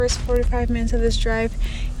First 45 minutes of this drive,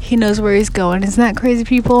 he knows where he's going. Isn't that crazy,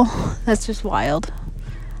 people? That's just wild.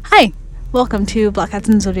 Hi, welcome to Black Hats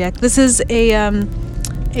and Zodiac. This is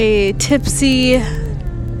a tipsy,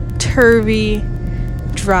 turvy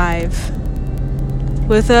drive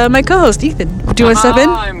with my co-host Ethan. Do you want to step in?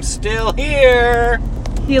 I'm still here.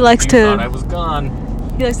 He likes You thought I was gone.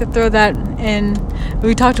 He likes to throw that in.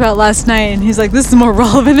 We talked about last night, and he's like, "This is more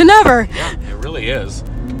relevant than ever." Yeah, it really is.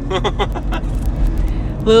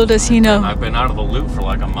 Little does he know. I've been out of the loop for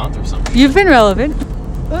like a month or something. You've been relevant.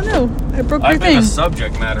 Oh no, I broke your I've thing. been a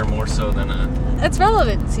subject matter more so than a That's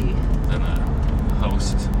relevancy.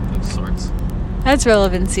 Host of sorts. That's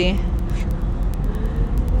relevancy.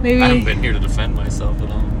 Maybe. I haven't been here to defend myself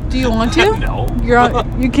at all. Do you want to? No.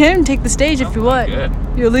 You can take the stage if you want. Good.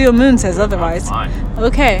 Your Leo moon says otherwise. I'm fine.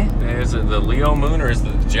 Okay. Is it the Leo moon or is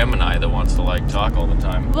it the Gemini that wants to like talk all the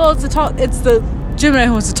time? Well, it's the Gemini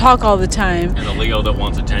who wants to talk all the time. And the Leo that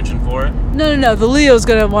wants attention for it? No. The Leo's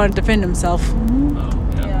gonna want to defend himself. Oh,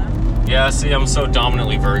 yeah. Yeah, see, I'm so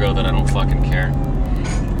dominantly Virgo that I don't fucking care.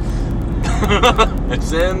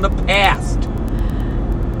 It's in the past.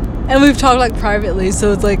 And we've talked like privately,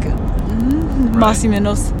 so it's like más y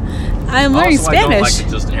menos. I'm learning also, Spanish. I don't like to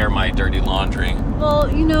just air my dirty laundry. Well,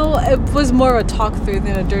 it was more of a talk through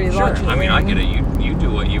than a dirty laundry. I mean, I get it. You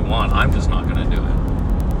do what you want. I'm just not gonna do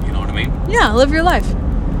it. You know what I mean? Yeah, live your life.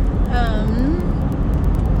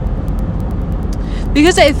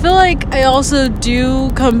 Because I feel like I also do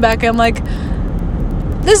come back and I'm like,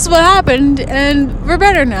 this is what happened and we're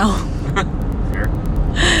better now. Fair.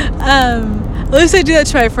 At least I do that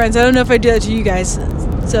to my friends. I don't know if I do that to you guys.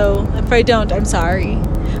 So if I don't, I'm sorry.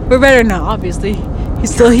 We're better now, obviously.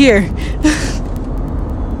 He's still here.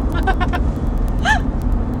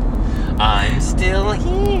 I'm still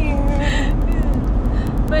here.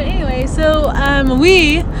 But anyway, so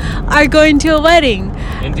we are going to a wedding.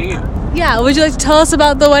 Indeed. Yeah, would you like to tell us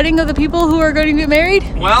about the wedding of the people who are going to get married?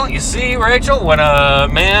 Well, you see, Rachel, when a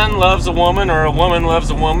man loves a woman, or a woman loves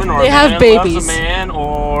a woman, or they a have man babies. loves a man,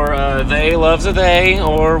 or they loves a they,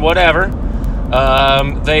 or whatever,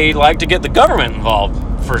 they like to get the government involved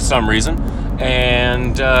for some reason.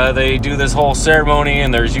 And they do this whole ceremony,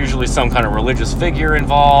 and there's usually some kind of religious figure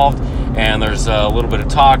involved, and there's a little bit of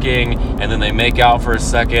talking, and then they make out for a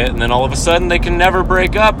second, and then all of a sudden they can never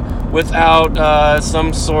break up without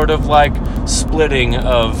some sort of like splitting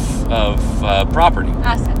of property.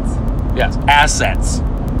 Assets. Yes, assets.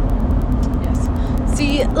 Yes.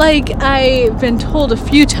 See, like I've been told a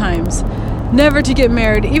few times, never to get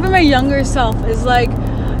married. Even my younger self is like,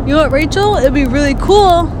 you know what, Rachel? It'd be really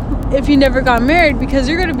cool if you never got married because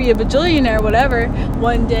you're gonna be a bajillionaire or whatever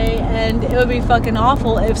one day, and it would be fucking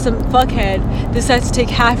awful if some fuckhead decides to take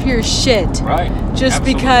half your shit. Right. Just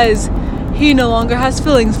Absolutely. because he no longer has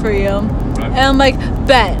feelings for you. Right. And I'm like,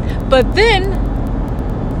 bet. But then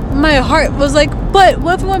my heart was like, but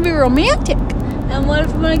what if I want to be romantic? And what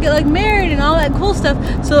if I want to get like married and all that cool stuff?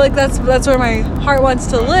 So like that's where my heart wants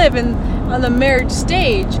to live, and on the marriage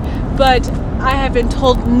stage. But I have been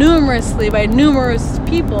told numerously by numerous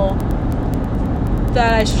people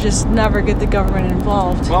that I should just never get the government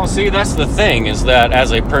involved. Well, see, that's the thing, is that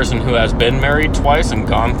as a person who has been married twice and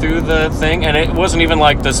gone through the thing, and it wasn't even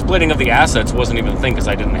like the splitting of the assets wasn't even a thing because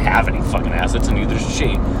I didn't have any fucking assets, and neither did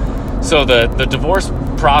she. So the divorce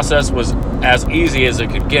process was as easy as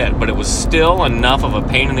it could get, but it was still enough of a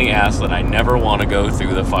pain in the ass that I never want to go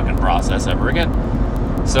through the fucking process ever again.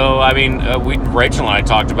 So, I mean, Rachel and I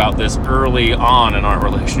talked about this early on in our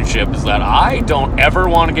relationship, is that I don't ever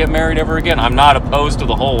want to get married ever again. I'm not opposed to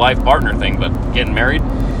the whole life partner thing, but getting married,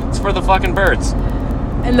 it's for the fucking birds.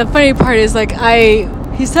 And the funny part is, like,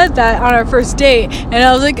 he said that on our first date, and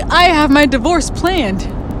I was like, I have my divorce planned.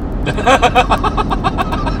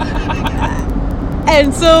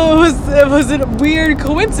 And so it was a weird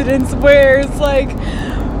coincidence where it's like,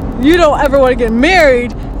 you don't ever want to get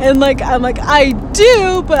married, and like I'm like, I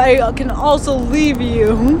do, but I can also leave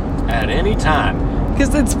you at any time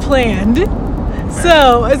because it's planned.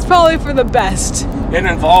 So it's probably for the best. It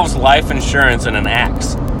involves life insurance and an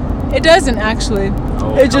axe. It doesn't actually.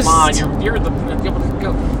 Oh, it come on!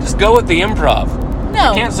 Just go with the improv.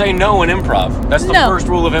 No, you can't say no in improv. That's the first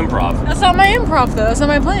rule of improv. That's not my improv though. That's not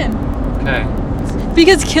my plan. Okay.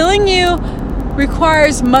 Because killing you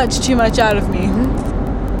requires much too much out of me.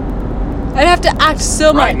 I'd have to act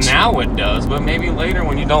so much. Right now it does, but maybe later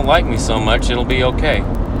when you don't like me so much, it'll be okay.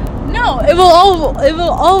 No, it will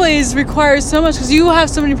always require so much because you have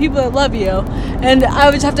so many people that love you, and I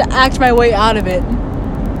would have to act my way out of it.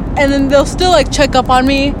 And then they'll still like check up on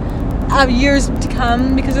me years to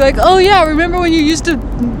come because they're like, oh yeah, remember when you used to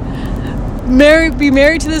be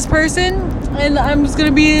married to this person? and I'm just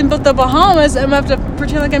gonna be in the Bahamas, and I'm gonna have to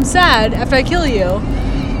pretend like I'm sad after I kill you.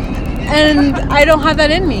 And I don't have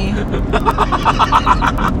that in me.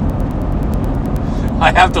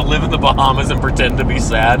 I have to live in the Bahamas and pretend to be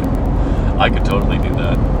sad? I could totally do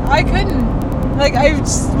that. I couldn't. Like, I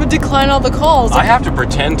just would decline all the calls. I have to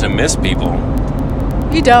pretend to miss people.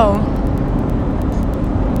 You don't.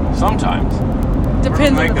 Sometimes.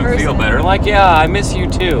 Depends make on the them person. feel better. Like, yeah, I miss you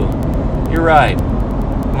too. You're right.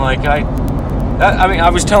 I'm like, I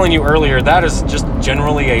was telling you earlier, that is just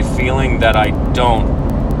generally a feeling that I don't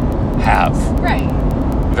have. Right.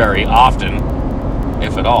 Very often,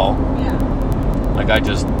 if at all. Yeah. Like, I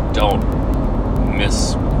just don't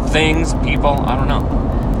miss things, people. I don't know.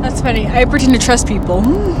 That's funny. I pretend to trust people.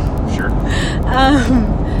 Sure.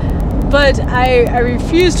 But I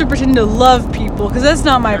refuse to pretend to love people, because that's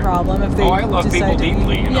not my problem. If they I love people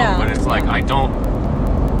deeply, you know, yeah. but it's like, I don't...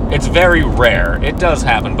 It's very rare. It does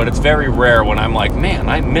happen, but it's very rare when I'm like, man,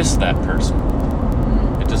 I miss that person.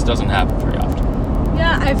 It just doesn't happen very often.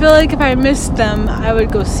 Yeah, I feel like if I missed them, I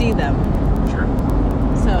would go see them. Sure.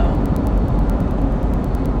 So,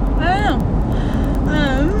 I don't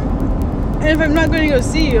know. And if I'm not going to go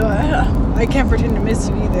see you, I can't pretend to miss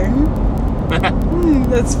you either.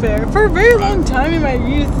 That's fair. For a very long time in my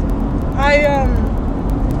youth, I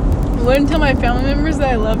wouldn't tell my family members that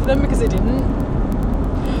I loved them because I didn't.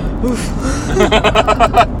 Oof.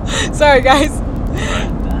 Sorry, guys.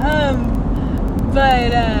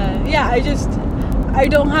 Yeah, I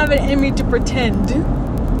don't have it in me to pretend.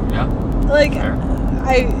 Yeah. Like, fair.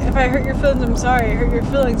 if I hurt your feelings, I'm sorry I hurt your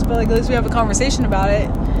feelings, but like at least we have a conversation about it,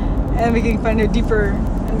 and we can find a deeper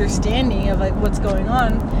understanding of like what's going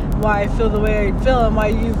on, why I feel the way I feel, and why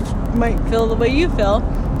you might feel the way you feel.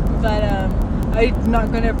 But I'm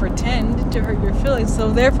not going to pretend to hurt your feelings,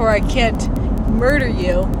 so therefore I can't murder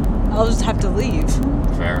you. I'll just have to leave.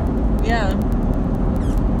 Fair. Yeah.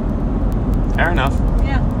 Fair enough.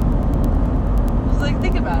 Yeah. Just like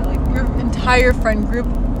think about it. Like your entire friend group,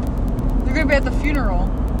 they're gonna be at the funeral.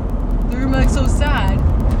 They're gonna be like so sad,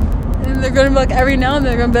 and they're gonna be like every now and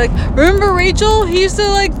then they're gonna be like, "Remember Rachel? He used to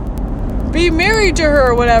like be married to her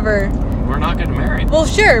or whatever." We're not getting married. Well,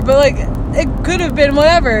 sure, but like it could have been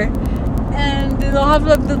whatever, and they'll have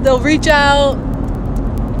like they'll reach out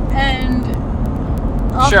and.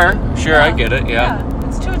 Sure, I get it, yeah.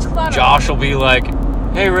 It's too much collateral. Josh will be like,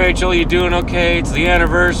 "Hey Rachel, you doing okay? It's the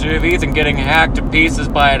anniversary of Ethan getting hacked to pieces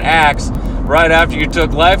by an axe right after you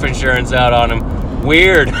took life insurance out on him.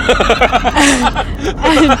 Weird."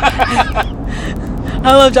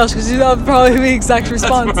 I love Josh because that'll probably be the exact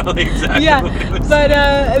response. That's probably exactly yeah, what it was. but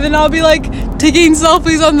and then I'll be like taking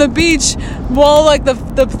selfies on the beach while like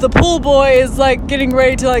the pool boy is like getting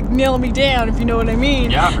ready to like nail me down, if you know what I mean.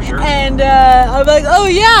 Yeah, for sure. And I'll be like, "Oh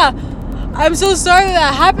yeah, I'm so sorry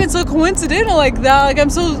that happened, so coincidental like that. Like I'm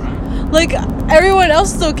so like everyone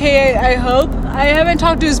else is okay. I hope. I haven't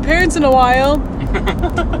talked to his parents in a while."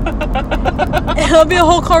 It'll be a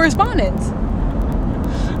whole correspondence.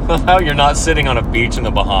 Well, how you're not sitting on a beach in the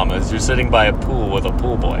Bahamas. You're sitting by a pool with a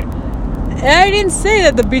pool boy. I didn't say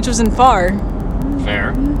that the beach wasn't far.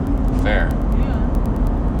 Fair. Yeah.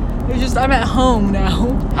 It's just I'm at home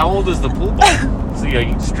now. How old is the pool boy? Is he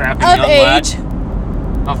a strapping young age.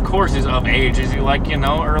 lad? Of course he's of age. Is he like,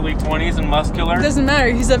 early 20s and muscular? It doesn't matter.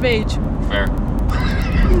 He's of age. Fair.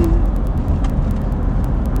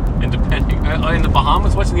 And depending... in the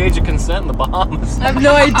Bahamas? What's the age of consent in the Bahamas? I have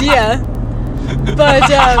no idea. But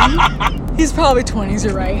he's probably 20s,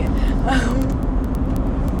 you're right.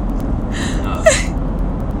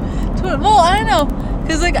 Well, I don't know.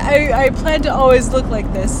 Because like, I plan to always look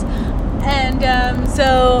like this. And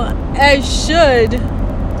so I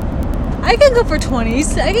can go for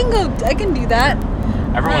 20s. I can do that.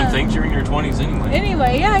 Everyone thinks you're in your 20s anyway.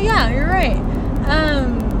 Anyway, yeah, you're right.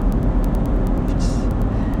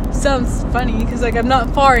 Sounds funny because like I'm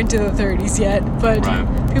not far into the 30s yet, but right.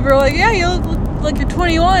 People are like, "Yeah, you look like you're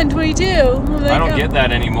 21, 22." I'm like, I don't get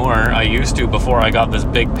that anymore. I used to before I got this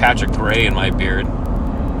big patch of gray in my beard.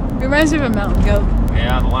 It reminds me of a mountain goat.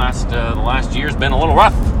 Yeah, the last year's been a little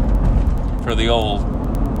rough for the old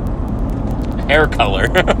hair color.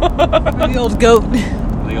 Or the old goat.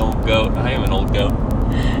 The old goat. I am an old goat.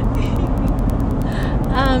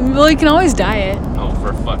 Well, you can always dye it. Oh,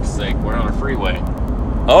 for fuck's sake, we're on a freeway.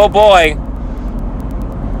 Oh boy!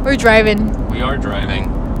 We're driving. We are driving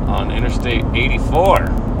on Interstate 84.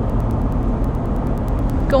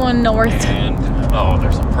 Going north. And,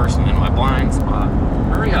 there's a person in my blind spot.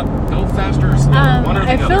 Hurry up. Go faster or slower. One or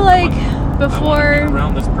the I other. feel like I before wanna get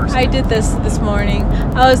around this person. I did this morning,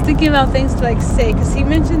 I was thinking about things to say, because he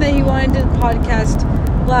mentioned that he wanted to podcast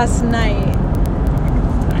last night.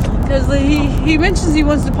 Because he mentions he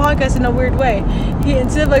wants to podcast in a weird way. He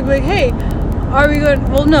instead of like, hey, are we going?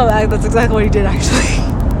 Well, no, that's exactly what he did actually.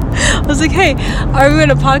 I was like, hey, are we going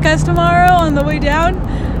to podcast tomorrow on the way down?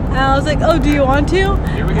 And I was like, oh, do you want to?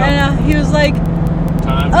 Here we go. And he was like,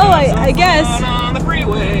 I guess. On the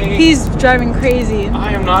freeway. He's driving crazy.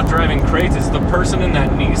 I am not driving crazy. It's the person in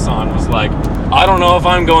that Nissan was like, I don't know if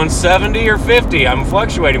I'm going 70 or 50. I'm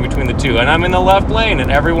fluctuating between the two, and I'm in the left lane, and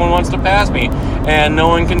everyone wants to pass me, and no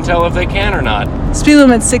one can tell if they can or not. Speed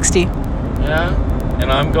limit's 60. Yeah,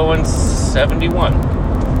 and I'm going 71.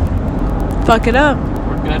 Fuck it up.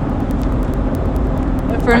 We're good.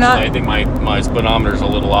 If we're Actually, I think my speedometer's a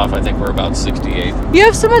little off. I think we're about 68. You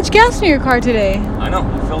have so much gas in your car today. I know.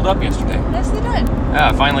 I filled up yesterday. Nicely done.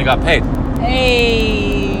 Yeah, I finally got paid.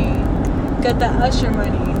 Hey, got that Usher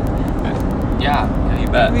money. Yeah, you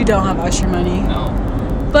bet. We don't have Usher money.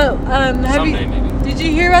 No. But Someday, maybe. Did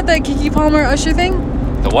you hear about that KeKe Palmer Usher thing?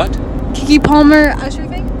 The what? KeKe Palmer Usher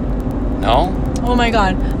thing? No. Oh my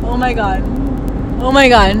god. Oh my god. Oh my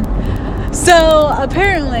god. So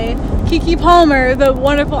apparently, KeKe Palmer, the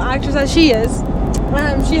wonderful actress that she is,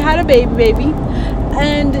 she had a baby,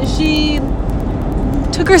 and she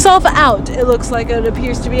took herself out. It looks like it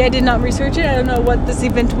appears to be. I did not research it. I don't know what this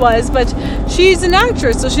event was, but she's an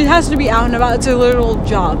actress, so she has to be out and about. It's her literal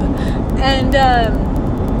job. And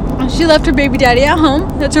she left her baby daddy at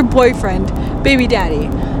home. That's her boyfriend, baby daddy.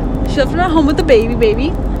 She left him at home with the baby,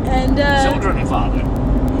 and Children father.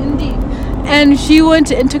 indeed. And she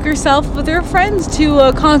went and took herself with her friends to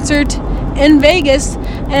a concert in Vegas,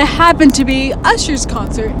 and it happened to be Usher's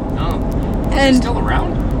concert. Oh. Is And he still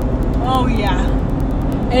around? oh yeah,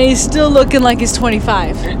 and he's still looking like he's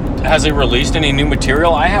 25. Has he released any new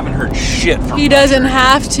material? I haven't heard shit from him. He doesn't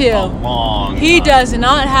have to. A long He time. does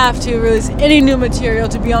not have to release any new material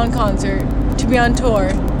to be on concert, to be on tour.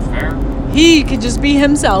 Fair. He can just be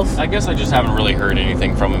himself. I guess I just haven't really heard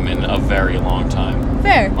anything from him in a very long time.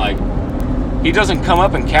 Fair. Like, he doesn't come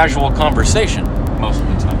up in casual conversation most of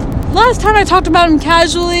the time. Last time I talked about him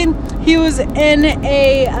casually, he was in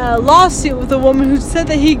a lawsuit with a woman who said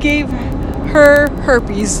that he gave her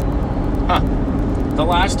herpes. Huh. The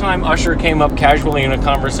last time Usher came up casually in a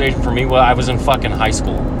conversation for me, well, I was in fucking high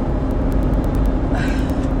school.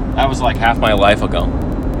 That was like half my life ago.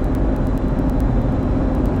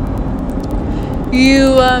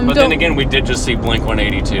 You But then again, we did just see Blink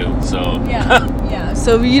 182, so Yeah, yeah.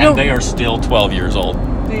 So you and don't. they are still 12 years old.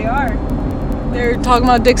 They are. They're talking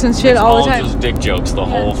about dicks and shit It's all the time. just dick jokes the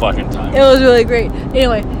whole fucking time. It was really great.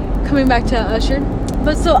 Anyway, coming back to Usher.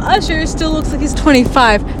 But so Usher still looks like he's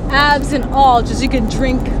 25, abs and all. Just you can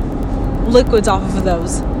drink liquids off of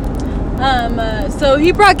those. So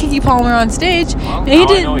he brought KeKe Palmer on stage, Well, and now he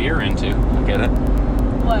did. I know what you're into. I get it.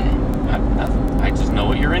 What? I just know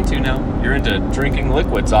what you're into now. You're into drinking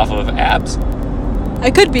liquids off of abs. I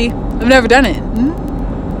could be. I've never done it.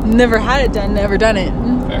 Never had it done. Never done it.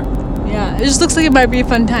 Fair. Yeah, it just looks like it might be a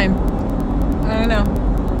fun time. I don't know.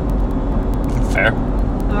 Fair.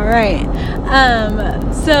 All right.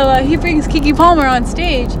 So he brings KeKe Palmer on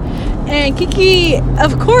stage, and KeKe,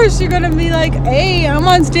 of course, you're gonna be like, "Hey, I'm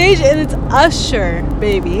on stage, and it's Usher,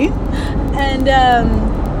 baby." And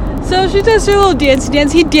so she does her little dancey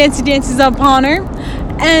dance. He dances upon her,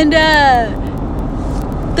 and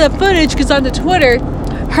the footage goes onto Twitter.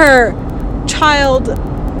 Her child,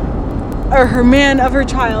 or her man of her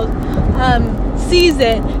child, sees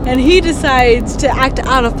it, and he decides to act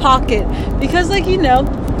out of pocket because, like, you know,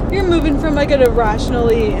 you're moving from like an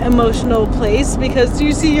irrationally emotional place because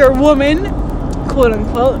you see your woman, quote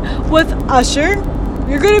unquote, with Usher.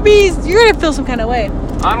 You're gonna feel some kind of way.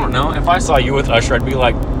 I don't know. If I saw you with Usher, I'd be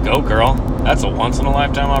like, "Go, girl. That's a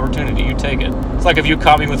once-in-a-lifetime opportunity. You take it." It's like if you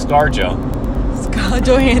caught me with ScarJo. Scarlett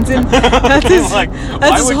Johansson. That's his, like,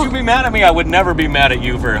 why would you be mad at me? I would never be mad at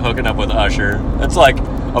you for hooking up with Usher. It's like,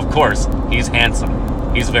 of course, he's handsome.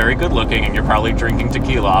 He's very good looking, and you're probably drinking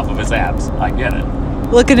tequila off of his abs. I get it.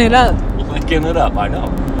 Looking it up. Looking it up, I know.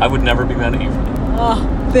 I would never be mad at you for that.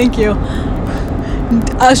 Oh, thank you.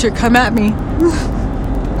 Usher, come at me.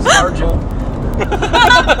 ScarJo.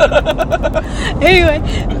 Anyway,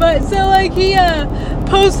 but so like he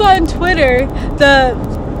posts on Twitter, the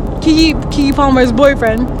KeKe Palmer's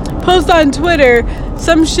boyfriend posts on Twitter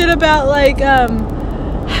some shit about like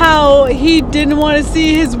how he didn't want to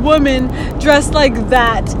see his woman dressed like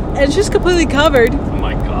that, and she's completely covered. Oh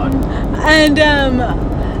my god. And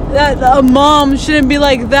that a mom shouldn't be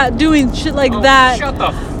like that, doing shit like that. Shut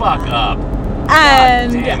the fuck up.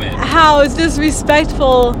 And God damn it. how it's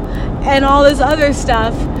disrespectful and all this other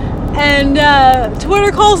stuff. And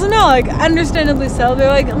Twitter calls him out, like, understandably so. They're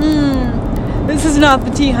like, This is not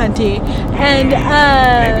the tea hunty. And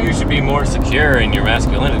maybe you should be more secure in your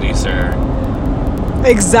masculinity, sir.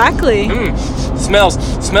 Exactly. Smells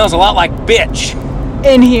a lot like bitch.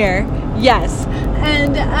 In here, yes.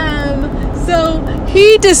 And so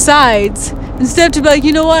he decides, instead to be like,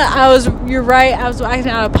 you know what, you're right, I was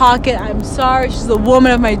acting out of pocket, I'm sorry, she's the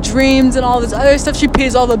woman of my dreams and all this other stuff, she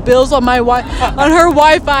pays all the bills on her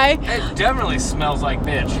Wi-Fi. It definitely smells like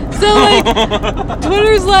bitch. So like,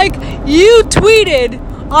 Twitter's like, you tweeted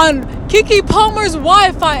on KeKe Palmer's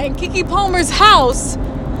Wi-Fi and KeKe Palmer's house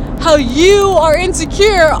how you are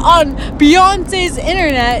insecure on Beyonce's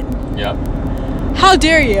internet. Yep. How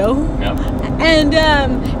dare you? Yep. And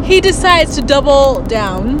he decides to double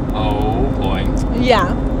down. Oh boy.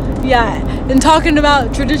 Yeah. And talking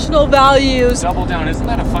about traditional values. Double down, isn't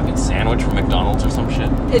that a fucking sandwich from McDonald's or some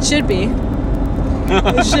shit? It should be.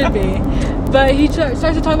 It should be. But he starts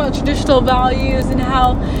to talk about traditional values and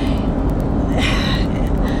how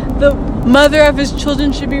the mother of his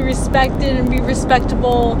children should be respected and be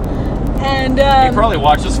respectable. And he probably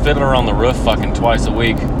watches Fiddler on the Roof fucking twice a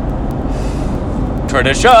week.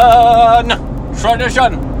 Tradition!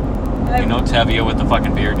 You know Tevye with the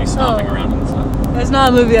fucking beard and he's stomping around and stuff. That's not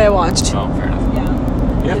a movie I watched. Oh, fair enough.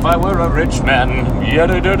 Yeah. If I were a rich man.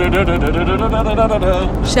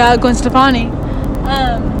 Shout out Gwen Stefani.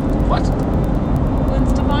 What? Gwen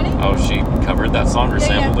Stefani? Oh, she covered that song or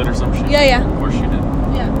sampled it or some shit? Yeah. Of course she did.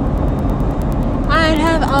 Yeah. I'd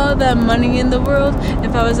have all the money in the world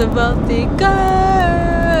if I was a wealthy girl.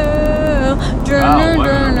 Wow, what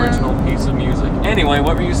an original piece of music. Anyway,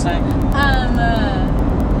 what were you saying?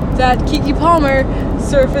 That KeKe Palmer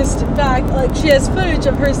surfaced back, like she has footage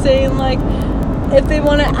of her saying like, if they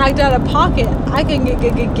want to act out of pocket, I can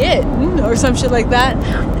get, or some shit like that.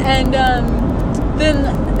 And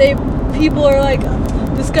then people are like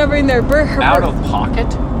discovering their birth. Out of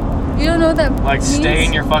pocket? You don't know what that like means? Stay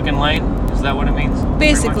in your fucking lane? Is that what it means?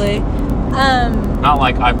 Basically. Not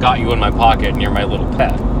like I've got you in my pocket and you're my little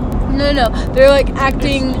pet. No. They're like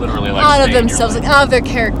acting literally like out of themselves, like out of their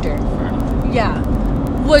character. Yeah.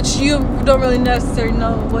 Which you don't really necessarily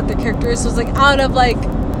know what their character is. So it's like out of like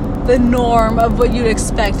the norm of what you'd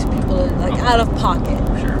expect people to, like out of pocket.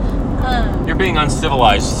 Sure. You're being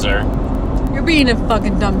uncivilized, sir. You're being a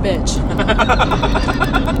fucking dumb bitch.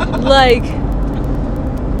 Like,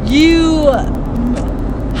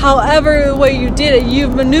 however way you did it,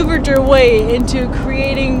 you've maneuvered your way into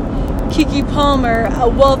creating KeKe Palmer, a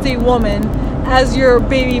wealthy woman, as your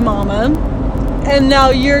baby mama. And now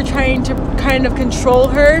you're trying to kind of control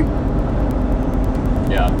her.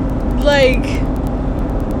 Yeah. Like,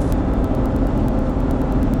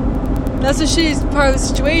 that's a shitty part of the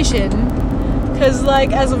situation. Because,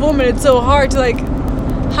 like, as a woman, it's so hard to, like,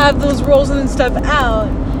 have those roles and stuff out.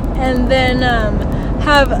 And then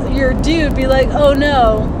have your dude be like, oh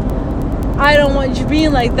no, I don't want you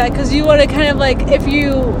being like that. Because you want to kind of, like, if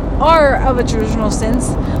you are of a traditional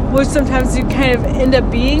sense, which sometimes you kind of end up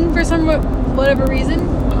being for some whatever reason,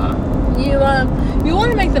 you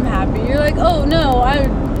want to make them happy. You're like, oh no,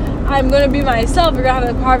 I'm going to be myself. You're going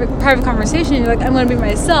to have a private conversation. You're like, I'm going to be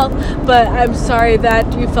myself, but I'm sorry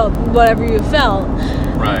that you felt whatever you felt.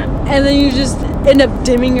 Right. And then you just end up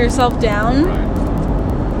dimming yourself down. Right.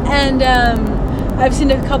 And I've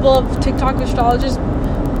seen a couple of TikTok astrologers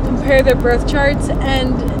compare their birth charts,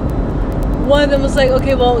 and one of them was like,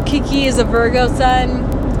 okay, well, KeKe is a Virgo sun.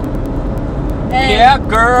 And yeah,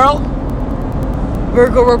 girl.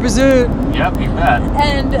 Virgo represent. Yep, you bet.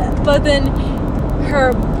 But then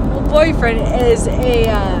her boyfriend is a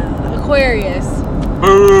Aquarius.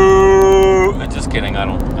 Boo! Just kidding. I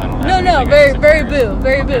don't have No, very boo.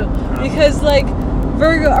 Because like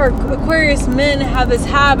Virgo or Aquarius men have this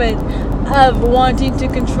habit of wanting to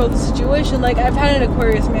control the situation. Like, I've had an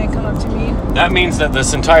Aquarius man come up to me. That means that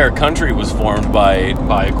this entire country was formed by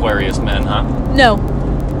Aquarius men, huh? No.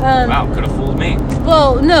 Wow, could have fooled me.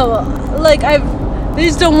 Well, no. Like, they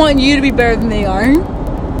just don't want you to be better than they are.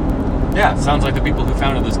 Yeah, sounds like the people who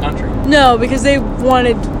founded this country. No, because they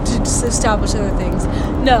wanted to establish other things.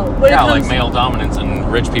 No. Like male dominance and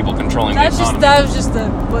rich people controlling the economy. That was just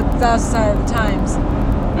the side of the times.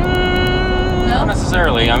 Not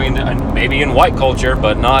necessarily. I mean, maybe in white culture,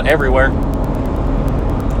 but not everywhere.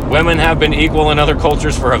 Women have been equal in other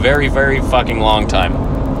cultures for a very, very fucking long time.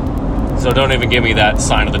 So don't even give me that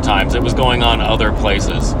sign of the times. It was going on other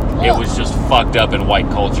places. It was just fucked up in white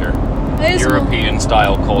culture. European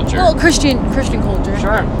style culture. Well, Christian culture.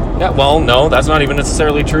 Sure. Yeah, well, no, that's not even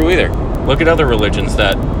necessarily true either. Look at other religions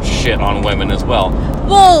that shit on women as well.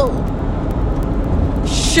 Well,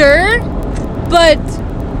 sure, but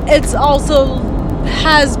it's also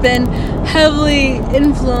has been heavily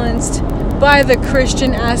influenced by the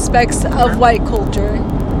Christian aspects of white culture.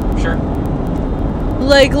 Sure.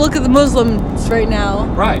 Like, look at the Muslims right now.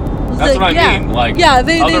 Right. That's what I mean. Like,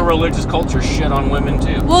 other religious cultures shit on women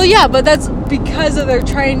too. Well, yeah, but that's because of they're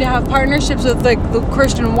trying to have partnerships with like the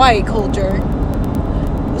Christian white culture,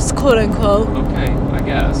 quote unquote. Okay, I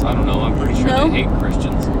guess. I don't know. I'm pretty sure they hate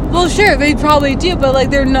Christians. Well, sure, they probably do, but like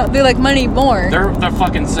they like money more. They're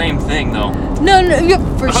fucking same thing though. No, yeah,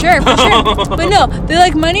 for sure. But no, they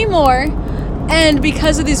like money more, and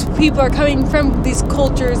because of these people are coming from these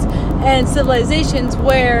cultures and civilizations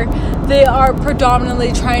where they are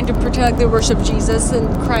predominantly trying to pretend like they worship Jesus and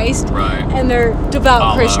Christ, right? And they're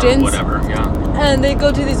devout Christians, whatever, yeah. And they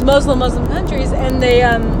go to these Muslim countries, and they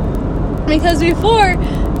because before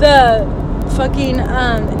the fucking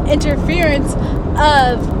interference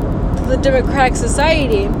of the democratic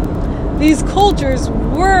society, these cultures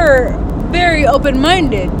were very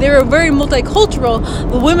open-minded. They were very multicultural.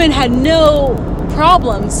 The women had no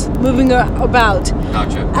problems moving about.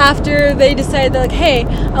 Gotcha. After they decided that, like, hey,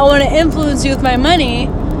 I want to influence you with my money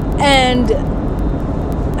and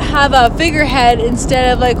have a figurehead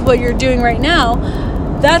instead of like what you're doing right now,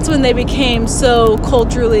 that's when they became so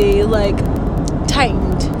culturally like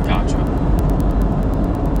tightened. Gotcha.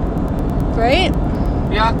 Right?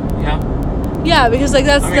 Yeah, because like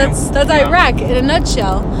that's Iraq in a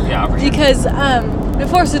nutshell. Yeah, for sure. Because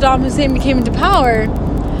before Saddam Hussein came into power,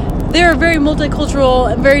 they were very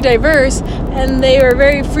multicultural and very diverse, and they were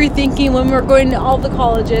very free thinking. Women were going to all the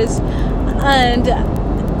colleges, and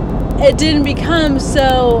it didn't become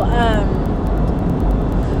so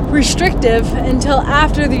restrictive until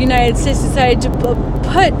after the United States decided to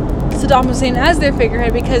put Saddam Hussein as their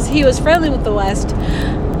figurehead because he was friendly with the West.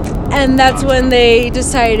 And that's when they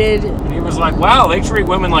decided... And he was like, wow, they treat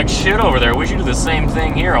women like shit over there. We should do the same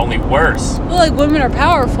thing here, only worse. Well, like, women are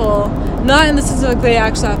powerful. Not in the sense of like they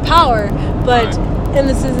actually have power, but in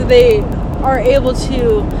the sense that they are able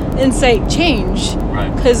to incite change. Right.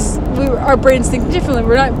 Because our brains think differently.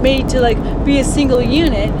 We're not made to, like, be a single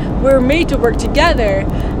unit. We're made to work together.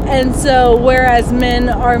 And so, whereas men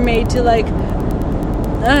are made to, like...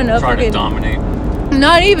 I don't know. Try to dominate.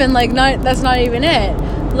 Not even, like, that's not even it.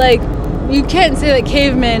 Like, you can't say that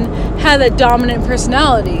cavemen had a dominant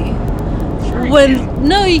personality. Sure you can.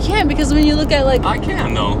 No, you can't, because when you look at, like... I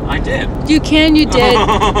can, though. I did. You can, you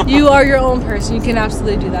did. You are your own person. You can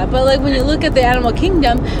absolutely do that. But, like, when you look at the animal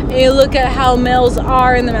kingdom, and you look at how males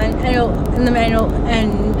are in the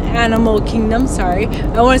animal kingdom, sorry.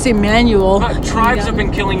 I want to say manual. Tribes have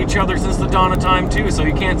been killing each other since the dawn of time, too, so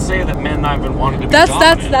you can't say that men haven't wanted to be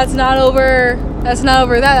dominant. That's not over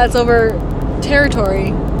that. That's over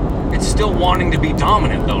territory. It's still wanting to be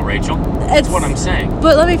dominant, though, Rachel. That's what I'm saying.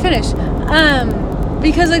 But let me finish.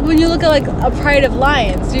 Because, like, when you look at, like, a pride of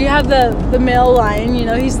lions, you have the male lion, you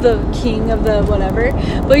know, he's the king of the whatever,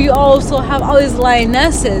 but you also have all these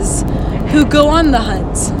lionesses who go on the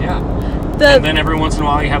hunts. Yeah. And then every once in a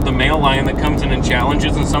while you have the male lion that comes in and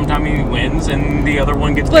challenges, and sometimes he wins and the other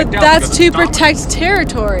one gets kicked out. But that's to protect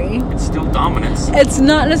territory. It's still dominance. It's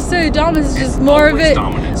not necessarily dominance, it's just more of it.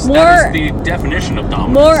 Dominance. That is the definition of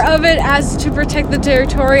dominance. More of it as to protect the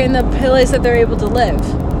territory and the place that they're able to live.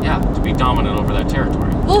 Yeah, to be dominant over that territory.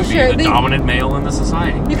 Well, to be the dominant male in the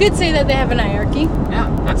society. You could say that they have an hierarchy. Yeah,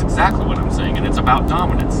 that's exactly what I'm saying, and it's about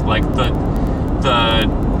dominance. Like, the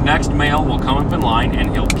next male will come up in line and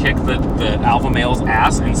he'll kick the alpha male's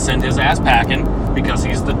ass and send his ass packing because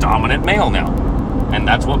he's the dominant male now. And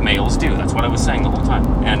that's what males do. That's what I was saying the whole time.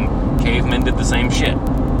 And cavemen did the same shit.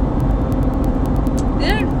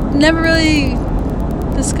 They never really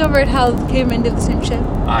discovered how cavemen did the same shit.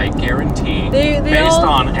 I guarantee. They based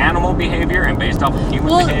on animal behavior and based off of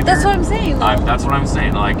human behavior. That's what I'm saying. That's what I'm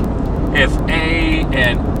saying. Like, if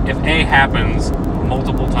A happens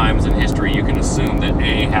multiple times in history, you can assume that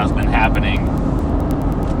A has been happening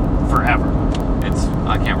forever.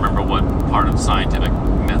 I can't remember what part of scientific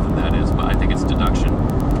method that is, but I think it's deduction.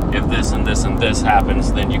 If this and this and this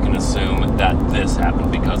happens, then you can assume that this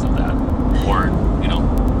happened because of that. Or, you know.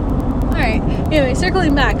 Alright, anyway,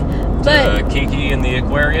 circling back. But KeKe and the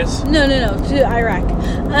Aquarius? No, to Iraq.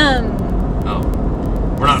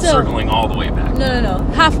 We're not circling all the way back. No,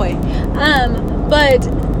 halfway. But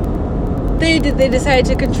they decided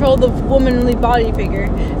to control the womanly body figure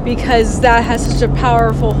because that has such a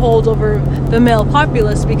powerful hold over the male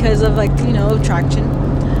populace because of, like, you know, attraction.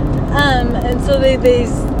 And so they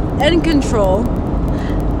end control.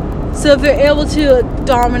 So if they're able to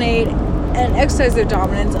dominate and exercise their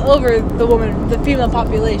dominance over the female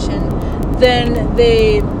population, then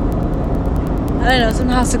they, I don't know,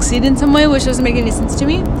 somehow succeed in some way, which doesn't make any sense to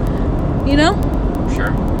me. You know?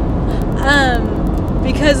 Sure.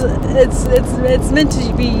 because it's meant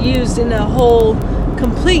to be used in a whole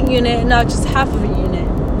complete unit and not just half of a unit.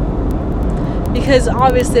 Because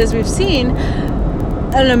obviously, as we've seen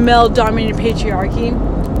in a male-dominated patriarchy,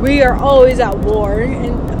 we are always at war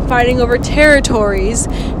and fighting over territories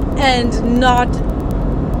and not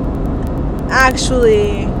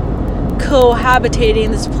actually cohabitating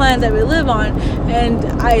this planet that we live on. And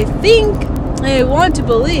I want to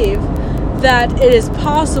believe that it is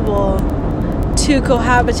possible to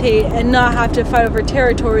cohabitate and not have to fight over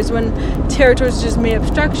territories when territories are just made up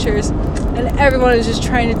structures and everyone is just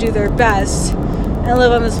trying to do their best and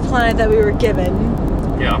live on this planet that we were given.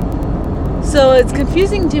 Yeah. So it's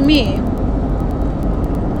confusing to me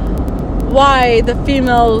why the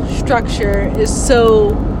female structure is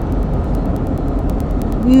so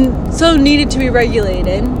needed to be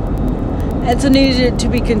regulated and so needed to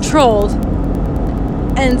be controlled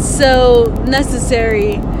and so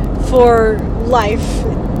necessary for life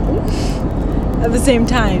at the same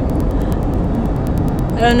time.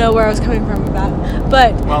 I don't know where I was coming from with that,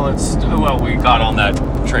 but we got on that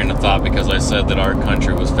train of thought because I said that our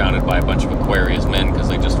country was founded by a bunch of Aquarius men because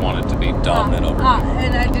they just wanted to be dominant over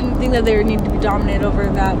and I didn't think that they needed to be dominant over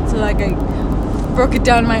that, so like I broke it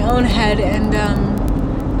down in my own head and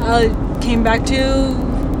I came back to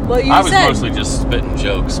what you said. I was mostly just spitting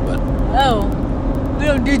jokes, but we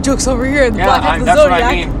don't do jokes over here in the Black Hat of the that's Zodiac.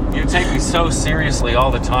 what I mean. You take me so seriously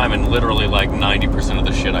all the time, and literally like 90% of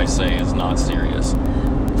the shit I say is not serious.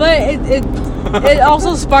 But it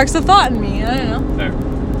also sparks a thought in me. I don't know. Fair.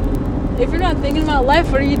 If you're not thinking about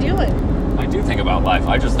life, what are you doing? I do think about life.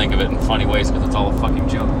 I just think of it in funny ways because it's all a fucking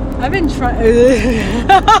joke. I've been trying.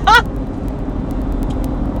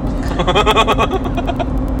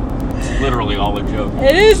 It's literally all a joke.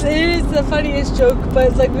 It is the funniest joke, but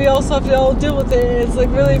it's like we also have to all deal with it. And it's like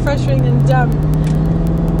really frustrating and dumb.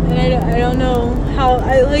 And I don't know how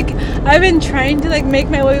I've been trying to like make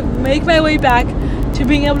my way back to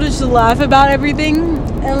being able to just laugh about everything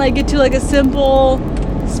and like get to like a simple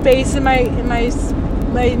space in my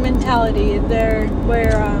mentality there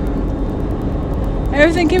where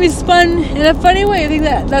everything can be spun in a funny way. I think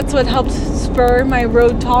that's what helped spur my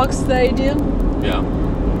road talks that I do. Yeah.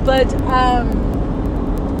 But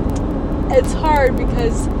it's hard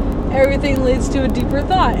because everything leads to a deeper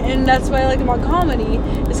thought, and that's what I like about comedy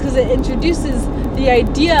is because it introduces the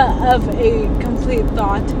idea of a complete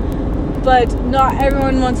thought, but not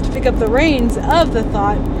everyone wants to pick up the reins of the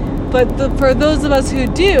thought. But for those of us who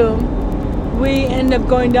do, we end up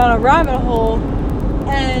going down a rabbit hole,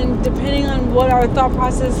 and depending on what our thought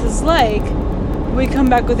process is like, we come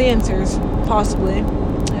back with answers, possibly,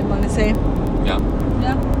 I want to say. Yeah.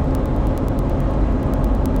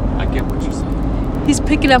 I get what you're saying. He's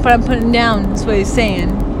picking up what I'm putting down, is what he's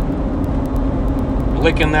saying.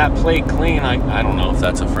 Licking that plate clean, I don't know if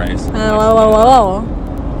that's a phrase. You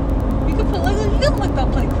can lick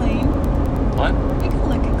that plate clean. What? You can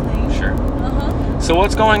lick it clean. Sure. So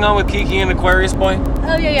what's going on with KeKe and Aquarius Boy?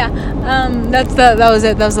 Oh yeah. That was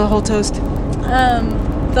it. That was the whole toast.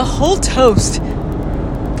 The whole toast.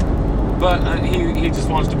 But he just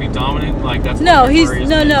wants to be dominant, like that's no. What He's Aquarius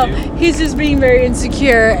no. do. He's just being very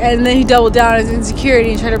insecure, and then he doubled down on his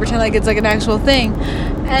insecurity and tried to pretend like it's like an actual thing,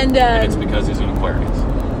 and it's because he's an Aquarius.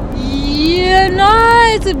 Yeah, no,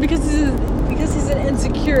 it's because he's an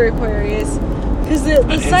insecure Aquarius. Because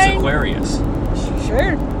the sign Aquarius.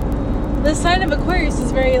 Sure. The sign of Aquarius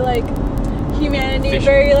is very like humanity, Fishy.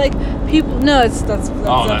 Very like people. No, that's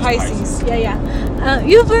Pisces. Yeah.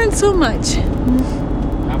 You've learned so much.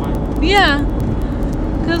 Have I? Yeah.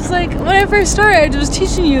 Because like when I first started, I was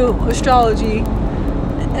teaching you astrology,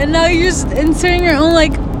 and now you're just inserting your own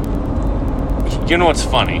like. You know what's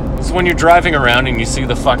funny? It's when you're driving around and you see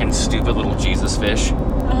the fucking stupid little Jesus fish.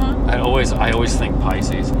 I always think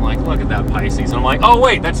Pisces. I'm like, look at that Pisces. And I'm like, oh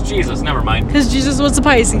wait, that's Jesus. Never mind. Because Jesus was a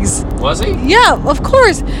Pisces. Was he? Yeah, of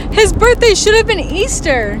course. His birthday should have been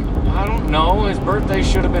Easter. I don't know. His birthday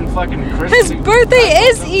should have been fucking Christmas. His birthday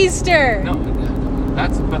is Easter. No,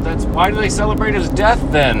 that's why do they celebrate his death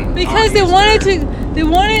then? Because they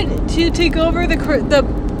wanted to take over the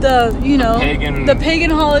pagan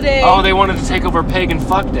holiday. Oh, they wanted to take over pagan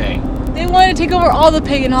fuck day. They wanted to take over all the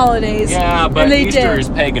pagan holidays. Yeah, but Easter is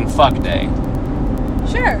pagan fuck day.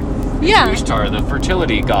 Sure. Yeah. Ishtar, the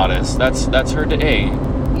fertility goddess. That's her day.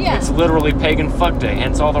 Yeah. It's literally pagan fuck day,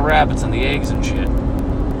 hence all the rabbits and the eggs and shit.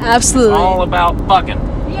 Absolutely. It's all about fucking.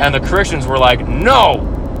 Yeah. And the Christians were like, no.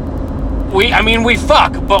 We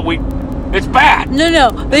fuck, but it's bad. No,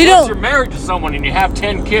 they Unless don't. you're married to someone and you have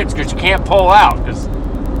 10 kids because you can't pull out because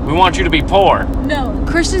we want you to be poor. No,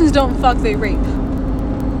 Christians don't fuck, they rape.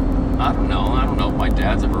 I don't know. I don't know if my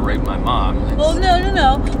dad's ever raped my mom. Well,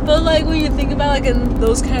 no. But like when you think about like in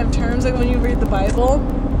those kind of terms, like when you read the Bible.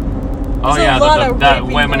 Oh yeah, that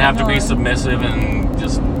women have to be submissive and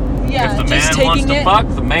just. Yeah, if the just man wants to it. fuck,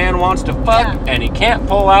 the man wants to fuck, and he can't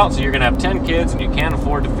pull out, so you're gonna have 10 kids and you can't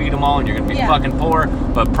afford to feed them all, and you're gonna be fucking poor.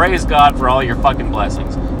 But praise God for all your fucking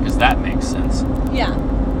blessings, because that makes sense. Yeah.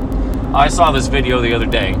 I saw this video the other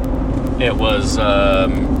day. It was a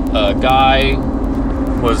guy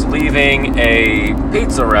was leaving a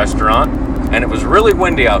pizza restaurant, and it was really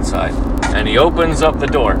windy outside, and he opens up the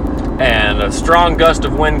door, and a strong gust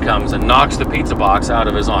of wind comes and knocks the pizza box out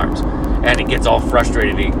of his arms, and he gets all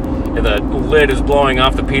frustrated. The lid is blowing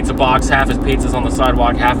off the pizza box, half his pizza's on the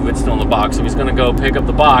sidewalk, half of it's still in the box, so he's gonna go pick up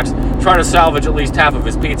the box, try to salvage at least half of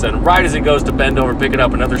his pizza, and right as he goes to bend over, pick it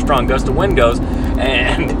up, another strong gust of wind goes,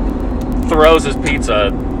 and throws his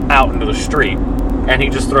pizza out into the street, and he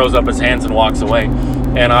just throws up his hands and walks away.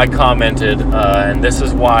 And I commented, and this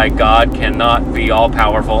is why God cannot be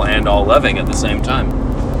all-powerful and all-loving at the same time.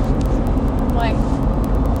 Why?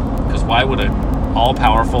 Because why would an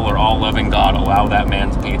all-powerful or all-loving God allow that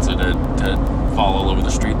man's pizza to fall all over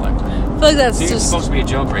the street like that? I feel like that's See, just... it's supposed to be a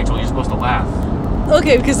joke, Rachel. You're supposed to laugh.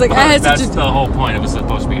 Okay, because like I had That's the whole point. It was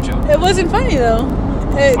supposed to be a joke. It wasn't funny though.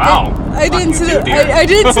 Wow. I didn't see the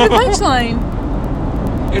punchline.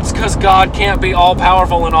 It's because God can't be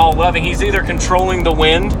all-powerful and all-loving. He's either controlling the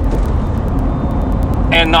wind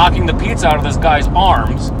and knocking the pizza out of this guy's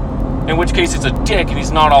arms, in which case it's a dick and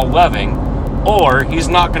he's not all-loving, or he's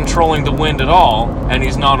not controlling the wind at all and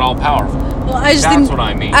he's not all-powerful. Well, that's what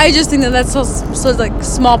I mean. I just think that's so like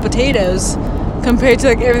small potatoes compared to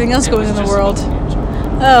like everything else going in the world.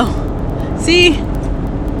 Oh, see?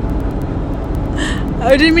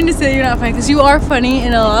 I didn't mean to say you're not funny, because you are funny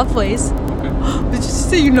in a lot of ways. But just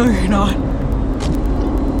say you know you're not.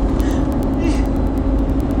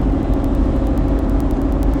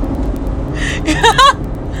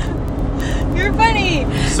 You're funny.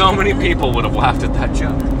 So many people would have laughed at that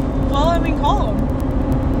joke. Well, I mean, call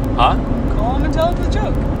them. Huh? Call them and tell them the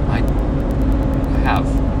joke. I have.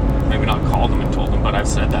 Maybe not called them and told them, but I've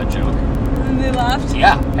said that joke. And they laughed?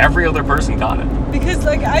 Yeah, every other person got it. Because,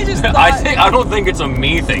 like, I just thought... I don't think it's a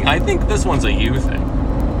me thing. I think this one's a you thing.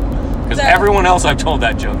 Because everyone else I've told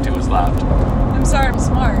that joke to has laughed. I'm sorry, I'm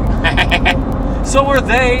smart. So are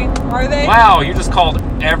they. Are they? Wow, you just called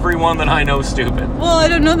everyone that I know stupid. Well, I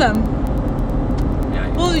don't know them. Yeah.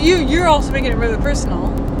 Well, you're also making it really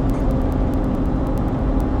personal.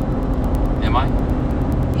 Am I?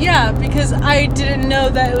 Yeah, because I didn't know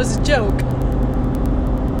that it was a joke.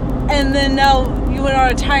 And then now you went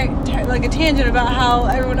on a tangent about how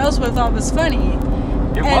everyone else would have thought it was funny.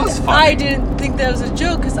 It was funny. I didn't think that was a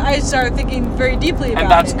joke because I started thinking very deeply about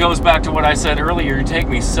it. And that goes back to what I said earlier. You take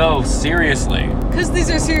me so seriously. Because these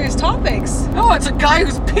are serious topics. No, it's a guy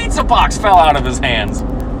whose pizza box fell out of his hands.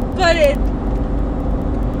 But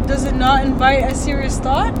does it not invite a serious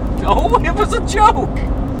thought? No, it was a joke.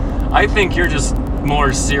 I think you're just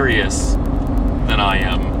more serious than I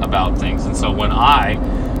am about things. And so when I,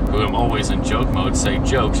 who am always in joke mode, say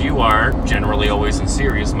jokes, you are generally always in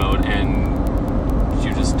serious mode, and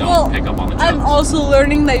you just don't pick up on the jokes. I'm also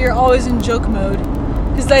learning that you're always in joke mode.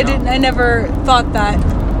 Because I never thought that.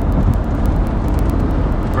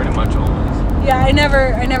 Pretty much always. Yeah, I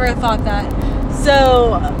never thought that.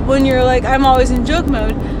 So when you're like, I'm always in joke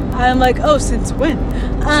mode, I'm like, oh, since when?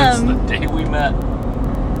 Since the day we met.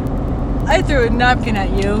 I threw a napkin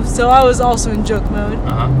at you, so I was also in joke mode.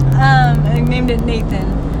 And I named it Nathan,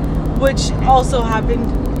 which also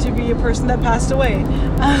happened to be a person that passed away.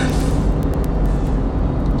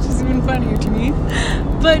 Which is even funnier to me.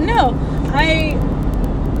 But no, I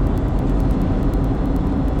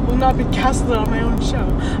will not be gaslit on my own show.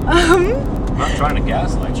 I'm not trying to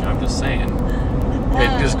gaslight you, I'm just saying.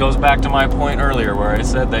 It just goes back to my point earlier where I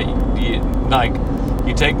said that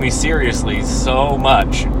you take me seriously so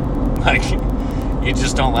much. Like, you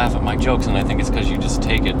just don't laugh at my jokes, and I think it's because you just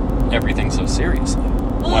take everything so seriously.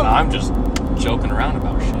 When I'm just joking around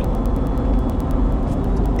about shit.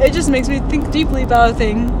 It just makes me think deeply about a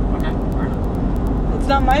thing. Okay, fair enough. It's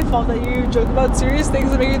not my fault that you joke about serious things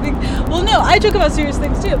that make you think... Well, no, I joke about serious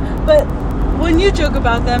things too, but when you joke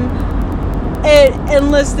about them, it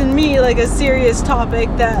enlists in me, like, a serious topic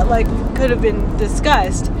that, like, could have been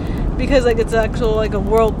discussed. Because, like, it's actual, like, a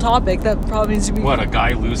world topic that probably needs to be... What, a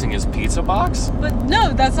guy losing his pizza box? But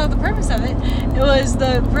no, that's not the purpose of it. It was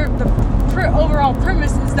the overall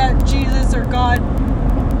premise is that Jesus or God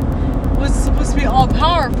was supposed to be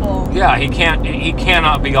all-powerful. Yeah, he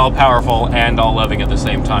cannot be all-powerful and all-loving at the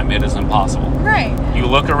same time. It is impossible. Right. You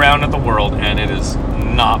look around at the world, and it is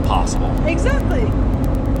not possible. Exactly.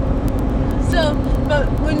 So, but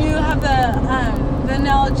when you have the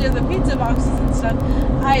analogy of the pizza boxes and stuff,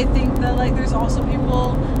 I think that like there's also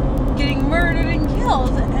people getting murdered and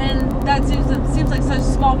killed, and that seems like such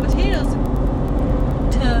small potatoes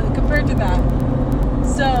compared to that.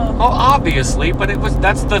 So. Well, obviously, but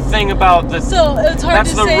that's the thing about the. So it's hard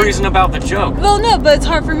to say. That's the reason about the joke. Well, no, but it's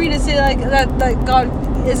hard for me to say like that God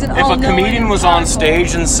isn't all knowing. If a comedian was on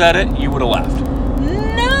stage and said it, you would have laughed.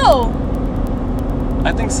 No.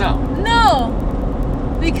 I think so. No,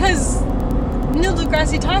 because Neil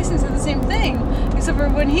deGrasse Tyson said the same thing, except for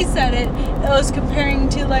when he said it, it was comparing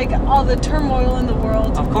to like all the turmoil in the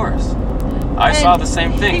world. Of course. I saw the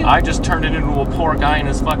same thing. I just turned it into a poor guy and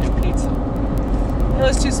his fucking pizza. It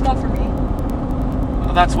was too small for me.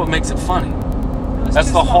 Well, that's what makes it funny. That's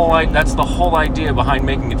the whole idea behind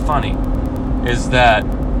making it funny, is that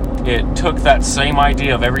it took that same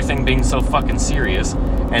idea of everything being so fucking serious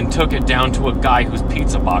and took it down to a guy whose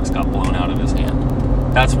pizza box got blown out of his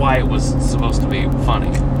hand. That's why it was supposed to be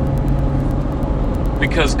funny.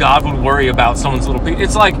 Because God would worry about someone's little pizza.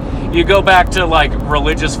 It's like you go back to like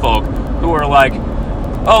religious folk who are like,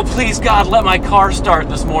 oh, please God, let my car start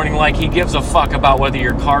this morning. Like he gives a fuck about whether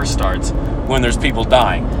your car starts when there's people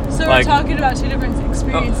dying. So like, we're talking about two different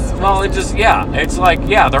experiences. Well, it's like,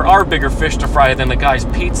 there are bigger fish to fry than the guy's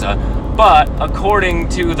pizza. But according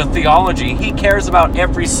to the theology, he cares about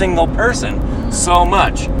every single person so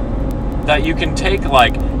much that you can take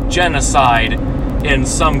like genocide in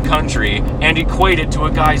some country and equate it to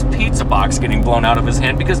a guy's pizza box getting blown out of his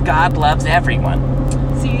hand because God loves everyone.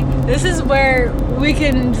 See, this is where we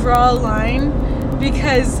can draw a line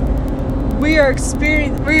because we are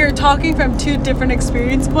talking from two different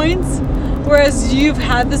experience points, whereas you've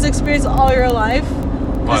had this experience all your life.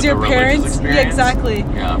 Because your parents, yeah, exactly.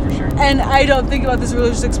 Yeah, for sure. And I don't think about this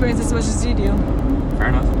religious experience as much as you do. Fair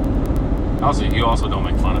enough. Also, you also don't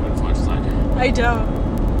make fun of it as much as I do. I don't.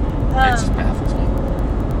 It just baffles me.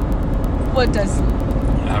 What does?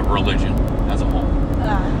 Religion as a whole.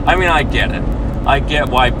 I mean, I get it. I get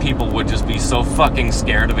why people would just be so fucking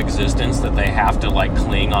scared of existence that they have to like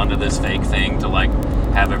cling onto this fake thing to like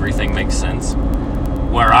have everything make sense.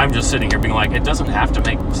 Where I'm just sitting here being like, it doesn't have to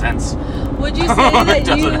make sense. Would you say that it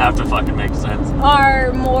doesn't have to fucking make sense?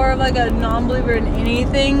 Are more of like a non-believer in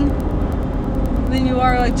anything than you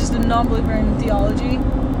are like just a non-believer in theology?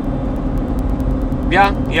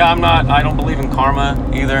 Yeah, I don't believe in karma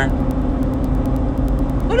either.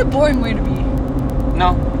 What a boring way to be.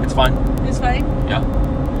 No, it's fine. It's fine? Yeah.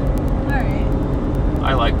 Alright.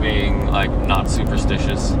 I like being like not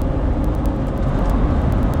superstitious.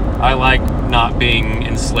 I like not being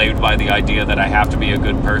enslaved by the idea that I have to be a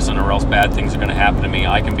good person or else bad things are going to happen to me.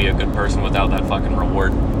 I can be a good person without that fucking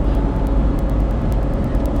reward.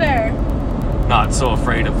 Fair. Not so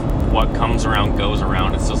afraid of what comes around goes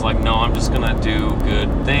around. It's just like, no, I'm just going to do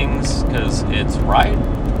good things because it's right.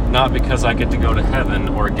 Not because I get to go to heaven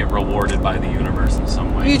or get rewarded by the universe in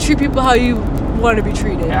some way. You treat people how you want to be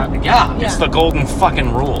treated. Yeah. It's the golden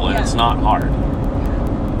fucking rule and it's not hard.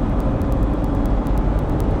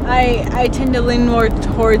 I tend to lean more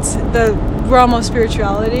towards the realm of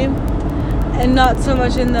spirituality and not so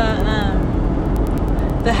much in the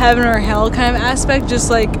heaven or hell kind of aspect,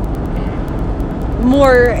 just like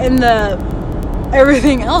more in the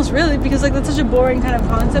everything else really, because like that's such a boring kind of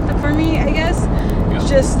concept for me, I guess. Yeah.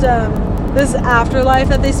 Just this afterlife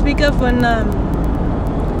that they speak of when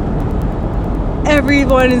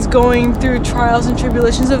everyone is going through trials and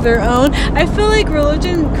tribulations of their own. I feel like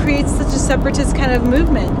religion creates such a separatist kind of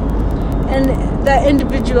movement, and that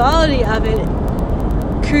individuality of it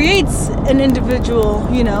creates an individual,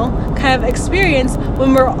 kind of experience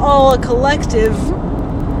when we're all a collective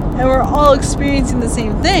and we're all experiencing the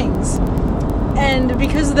same things. And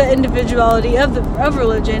because of the individuality of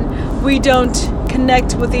religion, we don't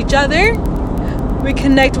connect with each other. We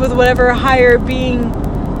connect with whatever higher being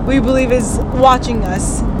we believe is watching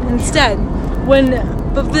us instead. When we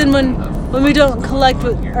don't when we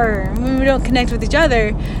don't connect with each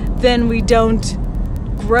other, then we don't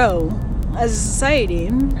grow as a society.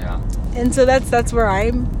 Yeah. And so that's where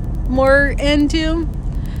I'm more into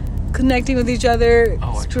connecting with each other.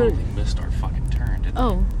 Oh, I totally missed our fucking turn, didn't I?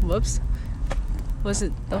 Oh, whoops. Was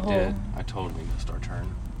it the whole? I did. I totally missed our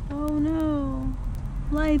turn. Oh no.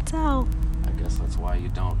 Lights out. I guess that's why you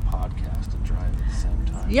don't podcast and drive at the same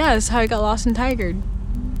time. Yeah, that's how I got lost and tigered.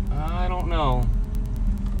 I don't know.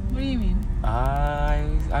 What do you mean?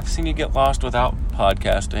 I've seen you get lost without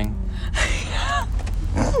podcasting.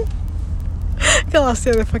 Got lost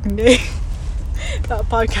the other fucking day. Without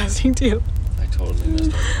podcasting too. I totally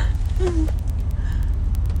missed our turn.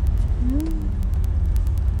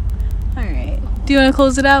 Alright. Do you want to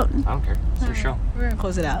close it out? I don't care. All we're gonna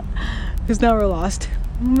close it out because now we're lost.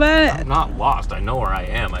 But I'm not lost. I know where I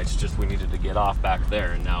am. It's just we needed to get off back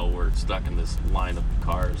there, and now we're stuck in this line of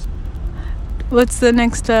cars. what's the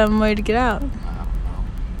next way to get out? I don't know.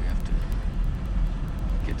 We have to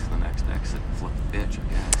get to the next exit and flip the bitch, I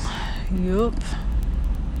guess. Yup.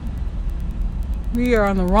 We are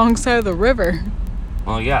on the wrong side of the river.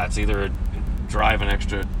 Well, yeah, it's either drive an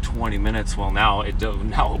extra 20 minutes. Well, now it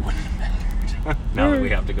wouldn't have mattered. Now that we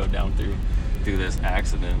have to go down through this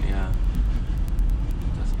accident, yeah. It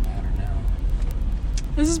doesn't matter now.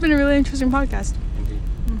 This has been a really interesting podcast. Indeed.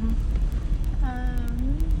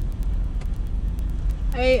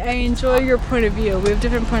 I enjoy your point of view. We have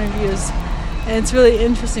different point of views, and it's really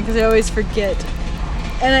interesting because I always forget.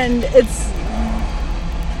 And it's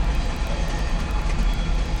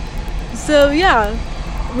so yeah,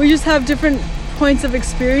 we just have different points of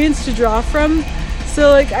experience to draw from.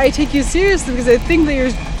 So like I take you seriously because I think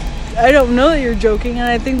that I don't know that you're joking, and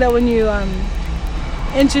I think that when you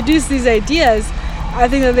introduce these ideas, I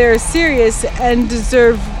think that they're serious and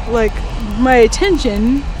deserve like my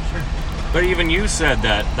attention. But even you said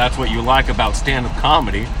that that's what you like about stand-up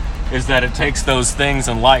comedy, is that it takes those things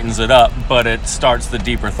and lightens it up, but it starts the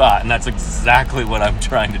deeper thought, and that's exactly what I'm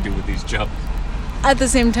trying to do with these jokes. At the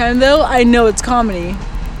same time, though, I know it's comedy.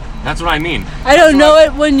 That's what I mean. I don't know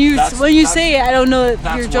it when you say it. I don't know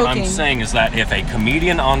that you're joking. That's what I'm saying is that if a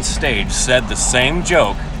comedian on stage said the same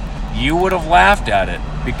joke, you would have laughed at it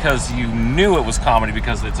because you knew it was comedy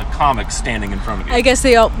because it's a comic standing in front of you. I guess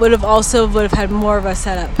they would have had more of a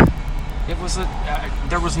setup. It was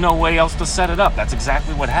there was no way else to set it up. That's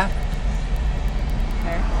exactly what happened.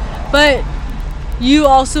 Fair. But you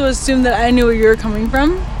also assumed that I knew where you were coming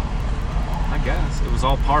from. I guess it was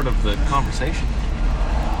all part of the conversation.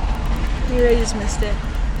 Maybe I just missed it.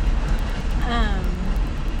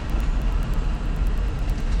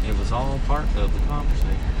 It was all part of the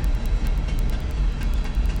conversation.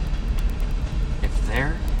 If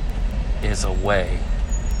there is a way.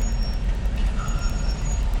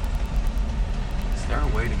 Is there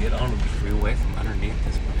a way to get onto the freeway from underneath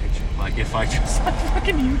this bridge? Like if I just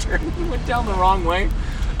fucking U-turned and went down the wrong way?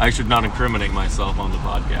 I should not incriminate myself on the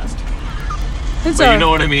podcast. But you know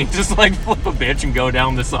what I mean? Just like flip a bitch and go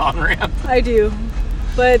down this on-ramp. I do.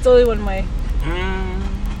 But it's only one way. The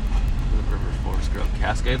River Forest Grove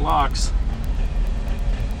Cascade Locks.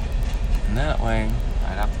 And that way,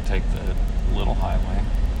 I'd have to take the little highway.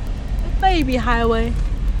 Baby highway.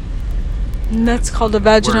 And that's called a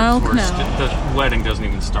vaginal canal. The wedding doesn't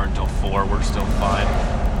even start until 4. We're still fine.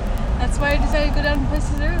 That's why I decided to go down to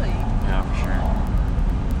places early. Yeah, for sure.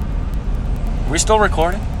 Are we still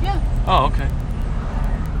recording? Yeah. Oh, okay.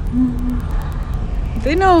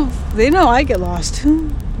 They know I get lost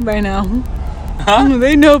by now. Huh?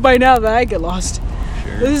 They know by now that I get lost.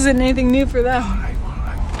 Sure. This isn't anything new for them. I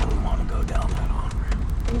really want to go down that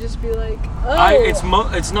on-ramp. And just be like,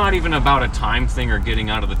 oh. It's not even about a time thing or getting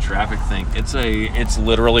out of the traffic thing. It's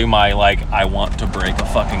literally my I want to break a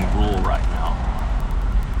fucking rule right now.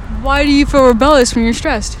 Why do you feel rebellious when you're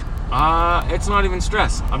stressed? It's not even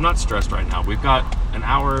stress. I'm not stressed right now. We've got 2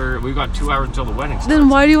 hours until the wedding starts. Then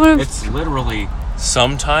why do you want to... It's literally,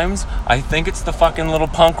 sometimes I think it's the fucking little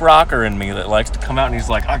punk rocker in me that likes to come out and he's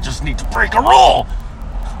like, I just need to break a rule.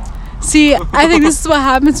 See, I think this is what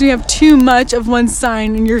happens when you have too much of one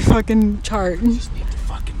sign in your fucking chart. You just need to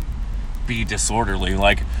fucking be disorderly.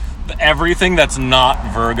 Like, everything that's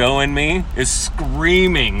not Virgo in me is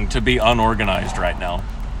screaming to be unorganized right now.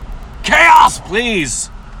 Chaos, please!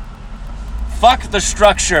 Fuck the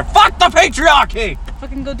structure. Fuck the patriarchy!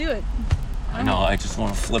 Fucking go do it. I know, I just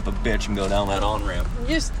want to flip a bitch and go down that on-ramp.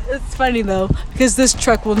 It's funny, though, because this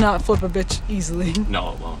truck will not flip a bitch easily.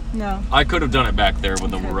 No, it won't. No. I could have done it back there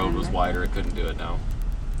when the road was wider. I couldn't do it now.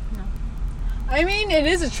 No. I mean, it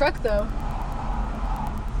is a truck, though.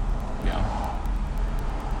 Yeah.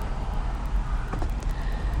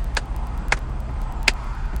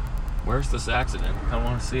 Where's this accident? I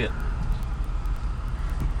want to see it.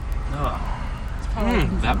 Oh.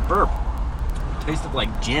 That burp tasted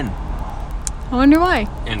like gin. I wonder why.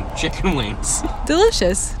 And chicken wings.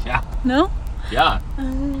 Delicious. Yeah. No? Yeah. I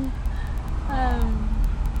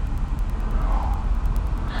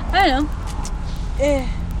don't know.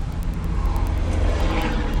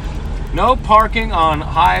 No parking on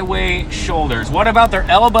highway shoulders. What about their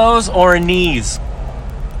elbows or knees?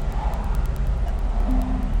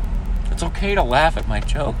 It's okay to laugh at my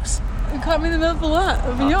jokes. You caught me in the middle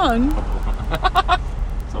of a yawn.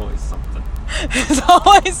 It's always something. It's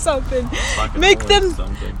always something.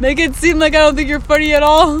 Make it seem like I don't think you're funny at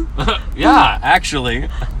all. Yeah, actually,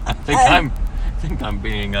 I think I'm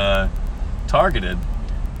being targeted.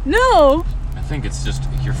 No. I think it's just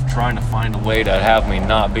you're trying to find a way to have me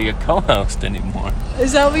not be a co-host anymore.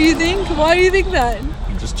 Is that what you think? Why do you think that?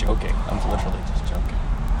 I'm just joking. I'm literally just joking.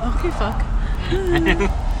 Okay, fuck.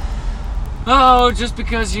 Oh, just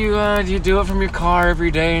because you do it from your car every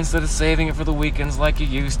day instead of saving it for the weekends like you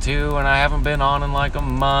used to, and I haven't been on in like a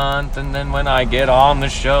month, and then when I get on the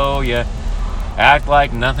show, you act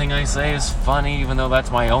like nothing I say is funny, even though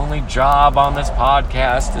that's my only job on this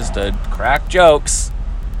podcast is to crack jokes.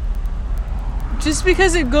 Just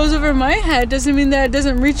because it goes over my head doesn't mean that it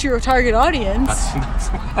doesn't reach your target audience. That's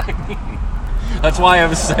what I mean. That's why I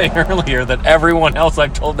was saying earlier that everyone else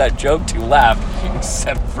I've told that joke to laughed,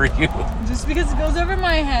 except for you. Just because it goes over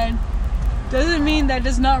my head doesn't mean that it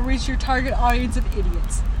does not reach your target audience of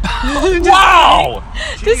idiots. Wow!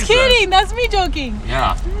 Just kidding. That's me joking.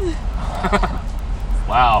 Yeah.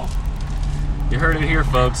 Wow. You heard it here,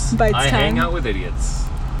 folks. Bites I time. hang out with idiots.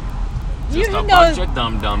 You Just a hang out bunch with- of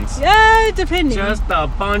dum-dums. Yeah, depending. Just a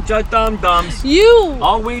bunch of dum-dums. You.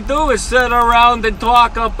 All we do is sit around and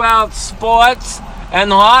talk about sports and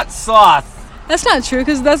hot sauce. That's not true,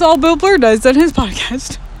 because that's all Bill Burr does on his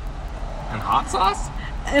podcast. And hot sauce?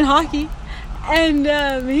 And hockey. And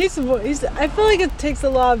he's. I feel like it takes a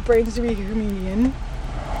lot of brains to be a comedian.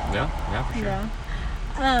 Yeah, for sure. Yeah.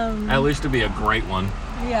 At least to be a great one.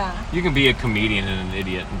 Yeah. You can be a comedian and an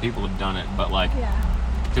idiot, and people have done it, but like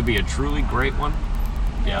to be a truly great one,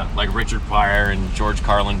 like Richard Pryor and George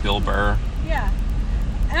Carlin, Bill Burr. Yeah.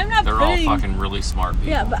 And I'm not They're putting, all fucking really smart people.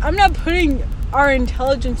 Yeah, but I'm not putting our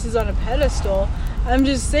intelligences on a pedestal. I'm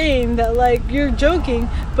just saying that, like, you're joking,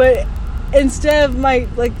 but instead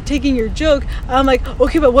of taking your joke, I'm like,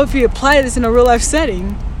 okay, but what if we apply this in a real life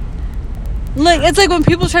setting? Like, it's like when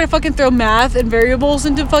people try to fucking throw math and variables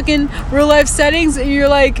into fucking real life settings, and you're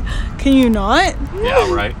like, can you not?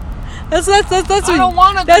 Yeah, right. That's what. I don't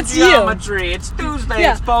want to do That's you. geometry. It's Tuesday.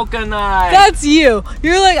 Yeah. It's poker night. That's you.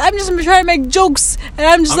 You're like, I'm just trying to make jokes, and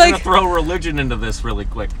I'm just I'm gonna throw religion into this really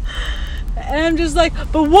quick. and I'm just like,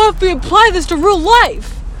 but what if we apply this to real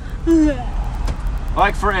life?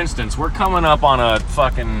 Like, for instance, we're coming up on a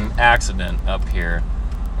fucking accident up here,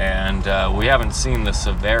 and we haven't seen the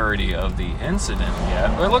severity of the incident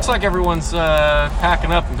yet. It looks like everyone's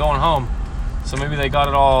packing up and going home, so maybe they got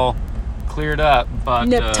it all cleared up, but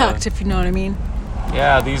Nip-tucked, if you know what I mean.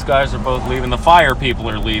 yeah, these guys are both leaving. The fire people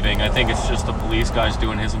are leaving. I think it's just the police guy's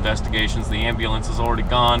doing his investigations. The ambulance is already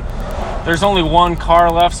gone. There's only one car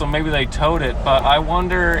left, so maybe they towed it, but I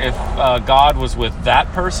wonder if God was with that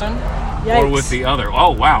person or with the other.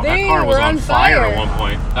 Oh, wow, that car was on fire at one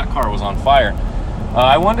point. That car was on fire.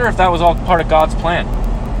 I wonder if that was all part of God's plan.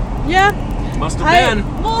 Yeah. Must have been.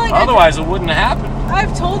 Otherwise, it wouldn't have happened.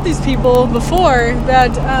 I've told these people before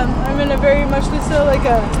that I'm in a very much so like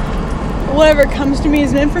a whatever comes to me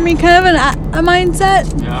is meant for me kind of a mindset.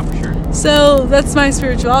 Yeah, for sure. So that's my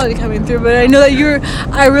spirituality coming through. But I know that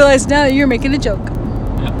I realize now that you're making a joke.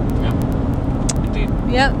 Yep. Indeed.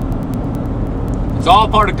 Yep. It's all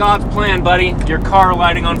part of God's plan, buddy. Your car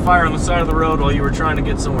lighting on fire on the side of the road while you were trying to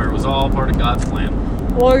get somewhere. It was all part of God's plan.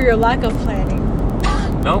 Or your lack of planning.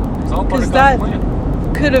 Nope, it's all part of God's plan.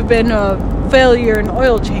 Could have been a failure in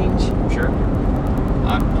oil change. Sure.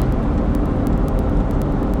 I don't know.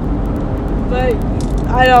 But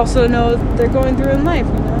I also know they're going through in life,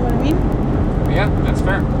 you know what I mean? Yeah, that's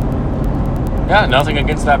fair. Yeah, nothing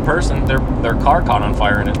against that person. Their car caught on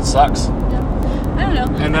fire and it sucks. Yeah. I don't know.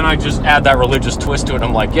 And then I just add that religious twist to it.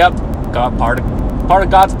 I'm like, yep, God, part of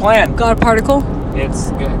God's plan. God particle?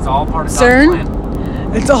 It's all part of CERN? God's plan.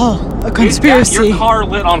 It's all a conspiracy. Your car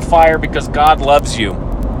lit on fire because God loves you.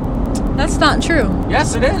 That's not true.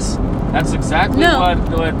 Yes, it is. That's exactly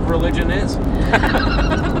what religion is.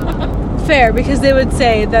 Fair, because they would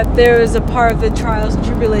say that there is a part of the trials and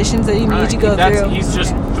tribulations that you need to go through. He's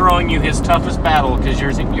just throwing you his toughest battle because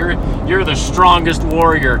you're the strongest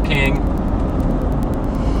warrior, King.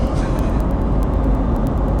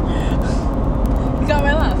 You got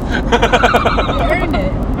my laugh. You earned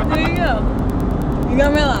it. There you go. You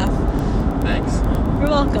got my laugh. Thanks. You're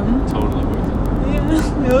welcome. Totally worth it.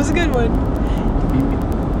 Yeah, it was a good one.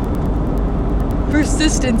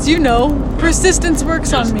 Persistence, you know. Persistence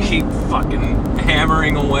works on me. Just keep fucking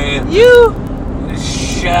hammering away at this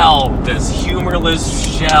shell, this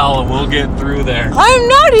humorless shell, and we'll get through there. I'm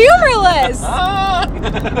not humorless!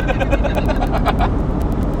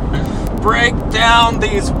 Break down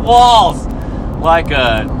these walls like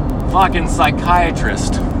a fucking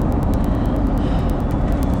psychiatrist.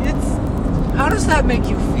 How does that make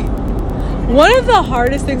you feel? One of the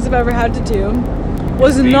hardest things I've ever had to do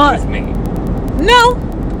was Be not... with me. No.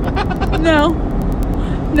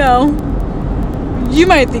 No. You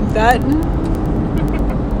might think that.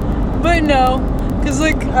 But no, because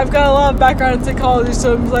like I've got a lot of background in psychology,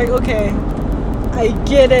 so I'm like, okay, I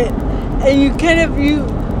get it. And you kind of you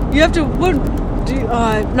have to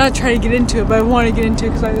I'm not trying to get into it, but I want to get into it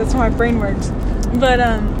because that's how my brain works. But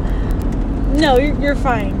no, you're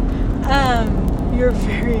fine.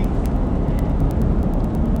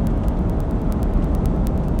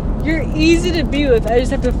 You're easy to be with. I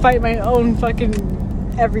just have to fight my own fucking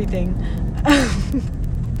everything.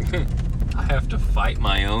 I have to fight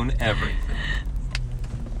my own everything.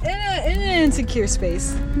 In an insecure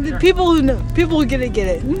space. Sure. People who get it, get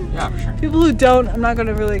it. Yeah, for sure. People who don't, I'm not going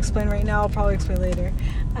to really explain right now. I'll probably explain later.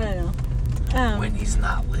 I don't know. When he's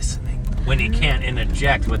not listening. When he can't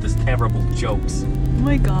interject with his terrible jokes. Oh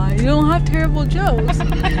my god, you don't have terrible jokes.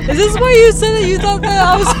 Is this why you said that you thought that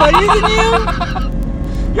I was funnier than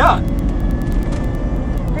you? Yeah.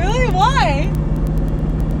 Really? Why?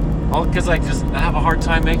 Well, because I have a hard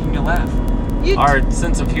time making you laugh. Our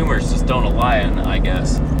sense of humor just don't align, I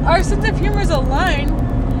guess. Our sense of humor is aligned.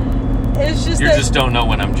 It's just you just don't know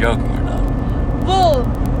when I'm joking or not. Well,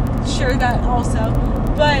 sure, that also.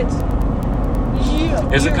 But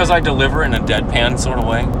is it because I deliver in a deadpan sort of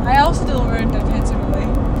way? I also deliver in a deadpan sort of way.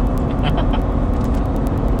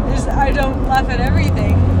 I don't laugh at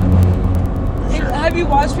everything. Sure. Have you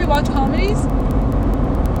watched me watch comedies?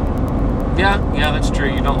 Yeah, that's true.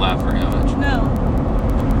 You don't laugh very much. No.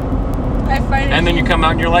 I find it. And then you come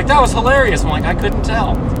out and you're like, that was hilarious. I'm like, I couldn't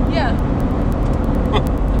tell. Yeah.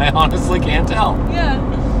 I honestly can't tell. Yeah.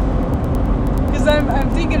 Because I'm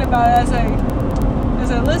thinking about it as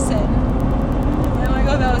I listen. And I'm like,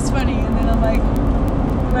 oh, that was funny. And then I'm like,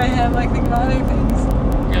 in my head, I'm like thinking about other things.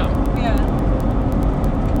 Yeah. Yeah.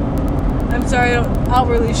 I'm sorry I don't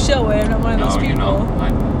outwardly show it. I'm not one of those people. You know,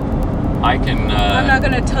 I can... I'm not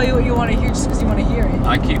going to tell you what you want to hear just because you want to hear it.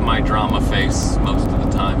 I keep my drama face most of the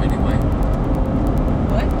time anyway.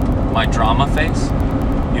 What? My drama face?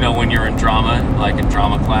 You know, when you're in drama, like in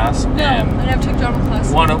drama class? No, I never took drama class.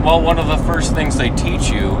 One of the first things they teach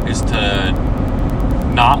you is to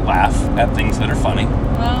not laugh at things that are funny.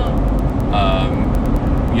 Oh.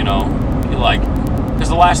 You know, like... Because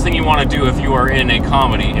the last thing you want to do if you are in a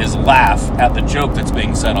comedy is laugh at the joke that's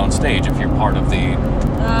being said on stage if you're part of the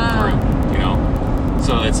group, you know?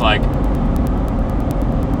 So it's like,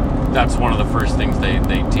 that's one of the first things they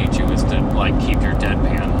teach you is to, like, keep your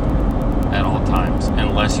deadpan at all times,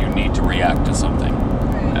 unless you need to react to something.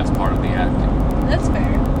 Right. That's part of the acting. That's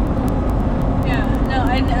fair. Yeah, no,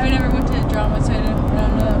 I never went to drama, so I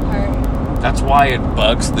don't know that part. That's why it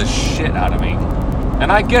bugs the shit out of me.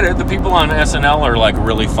 And I get it, the people on SNL are like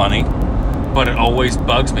really funny, but it always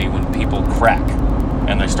bugs me when people crack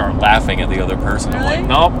and they start laughing at the other person. Really? I'm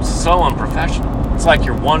like, nope, so unprofessional. It's like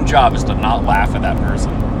your one job is to not laugh at that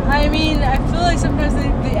person. I mean, I feel like sometimes they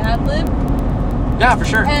ad-lib. Yeah, for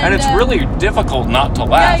sure. And it's really difficult not to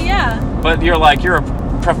laugh. Yeah. But you're a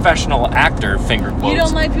professional actor, finger quotes. You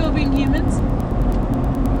don't like people being humans?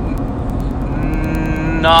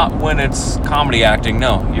 Not when it's comedy acting,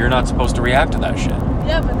 no. You're not supposed to react to that shit.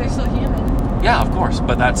 Yeah, but they're still human. Yeah, of course.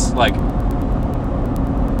 But that's like...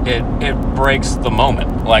 It breaks the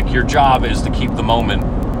moment. Like, your job is to keep the moment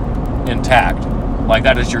intact. Like,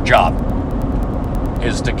 that is your job.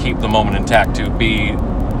 Is to keep the moment intact. To be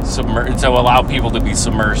to allow people to be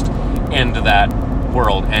submersed into that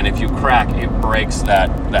world. And if you crack, it breaks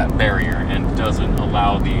that barrier and doesn't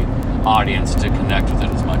allow the audience to connect with it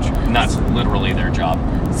as much. And that's literally their job.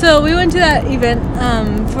 So we went to that event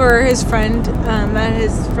for his friend at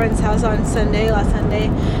his friend's house on last Sunday,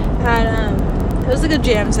 and it was like a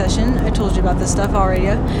jam session. I told you about this stuff already.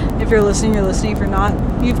 If you're listening, you're listening. If you're not,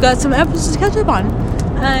 you've got some episodes to catch up on.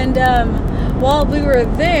 And while we were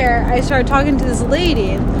there, I started talking to this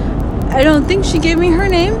lady. I don't think she gave me her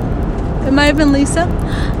name. It might have been Lisa.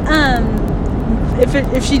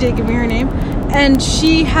 If she did give me her name. And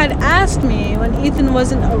she had asked me when Ethan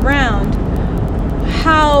wasn't around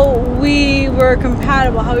how we were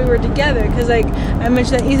compatible, how we were together, because like I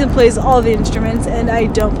mentioned that Ethan plays all the instruments and I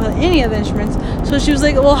don't play any of the instruments. So she was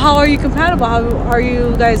like, well, how are you compatible? How are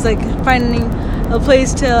you guys like finding a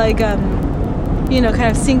place to like kind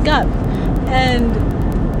of sync up? And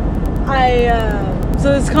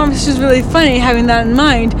so this conversation is really funny having that in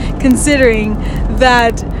mind, considering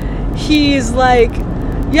that he's like,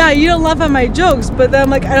 yeah, you don't laugh at my jokes, but then I'm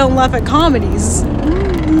like, I don't laugh at comedies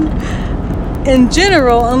in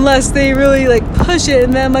general unless they really like push it,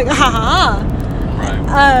 and then I'm like, ha ha ha.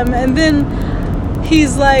 Right. And then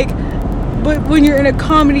he's like, but when you're in a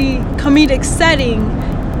comedic setting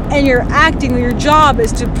and you're acting, your job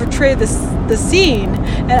is to portray the scene.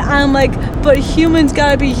 And I'm like, but humans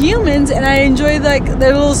gotta be humans, and I enjoy like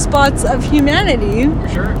their little spots of humanity. For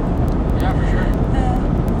sure.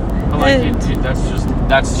 But like, And-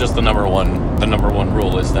 that's just the number one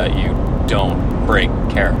rule is that you don't break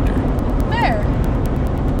character. Fair.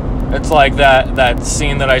 It's like that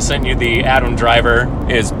scene that I sent you. The Adam Driver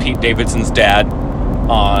is Pete Davidson's dad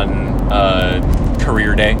on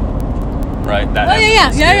Career Day, right? That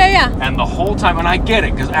yeah. And the whole time, and I get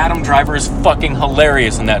it, because Adam Driver is fucking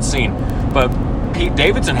hilarious in that scene, but Pete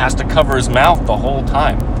Davidson has to cover his mouth the whole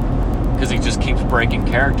time because he just keeps breaking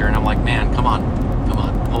character, and I'm like, man, come on,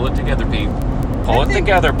 pull it together, Pete. Pull it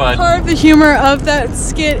together, bud. Part of the humor of that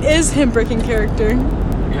skit is him breaking character.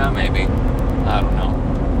 Yeah, maybe. I don't know.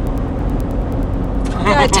 You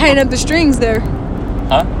gotta tighten up the strings there.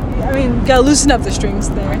 Huh? I mean, gotta loosen up the strings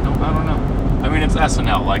there. I don't know. I mean, it's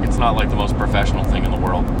SNL. Like, it's not like the most professional thing in the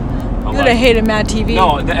world. But You would have hated Mad TV.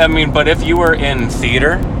 No, I mean, but if you were in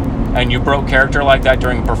theater and you broke character like that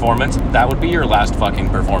during a performance, that would be your last fucking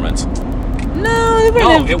performance. No, they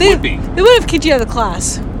wouldn't have. It They would be. They would have kicked you out of the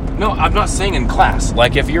class. No, I'm not saying in class.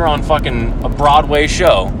 Like, if you're on fucking a Broadway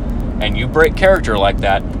show and you break character like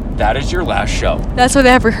that, that is your last show. That's why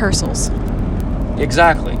they have rehearsals.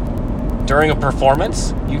 Exactly. During a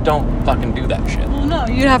performance, you don't fucking do that shit. Well, no,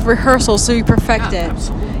 you'd have rehearsals so you perfect Yeah, it.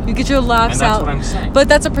 absolutely. You get your laughs And that's out. what I'm saying. But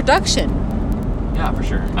that's a production. Yeah, for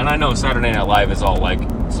sure. And I know Saturday Night Live is all, like,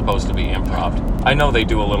 supposed to be improv. I know they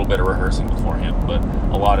do a little bit of rehearsing beforehand, but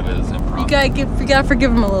a lot of it is improv. You gotta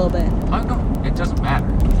forgive them a little bit. I know. It doesn't matter.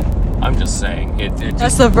 I'm just saying.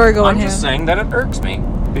 That's the Virgo in I'm him. just saying that it irks me.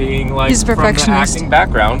 Being, like, He's a from the perfectionist. acting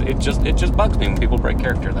background, it just bugs me when people break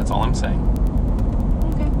character. That's all I'm saying.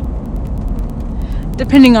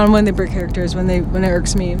 Depending on when they break characters, when it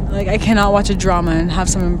irks me. Like, I cannot watch a drama and have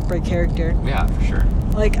someone break character. Yeah, for sure.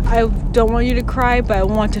 Like, I don't want you to cry, but I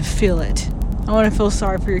want to feel it. I want to feel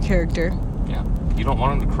sorry for your character. Yeah. You don't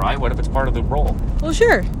want them to cry? What if it's part of the role? Well,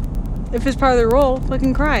 sure. If it's part of the role,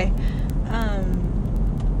 fucking cry.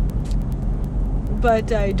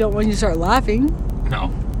 But I don't want you to start laughing.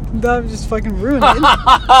 No. That would just fucking ruin it.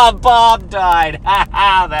 Bob died.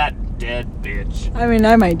 That dead bitch. I mean,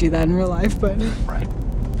 I might do that in real life, but... Right.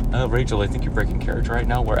 Rachel, I think you're breaking character right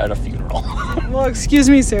now. We're at a funeral. Well, excuse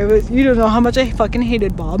me, sir, but you don't know how much I fucking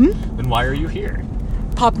hated Bob. Then why are you here?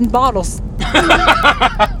 Popping bottles.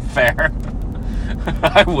 Fair.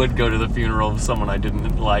 I would go to the funeral of someone I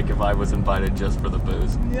didn't like if I was invited just for the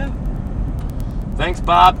booze. Yeah. Thanks,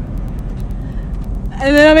 Bob.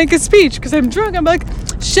 And then I make a speech because I'm drunk. I'm like,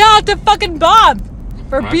 shout out to fucking Bob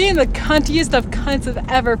for Right. being the cuntiest of cunts I've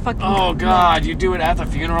ever fucking Oh, met. God. You do it at the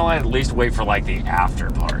funeral? I'd at least wait for, like, the after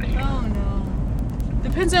party. Oh no.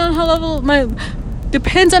 Depends on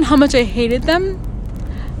depends on how much I hated them.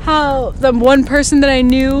 How the one person that I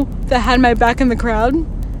knew that had my back in the crowd.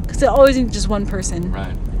 Because it always needs just one person.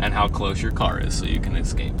 Right. And how close your car is so you can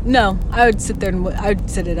escape. No, I would sit there and I would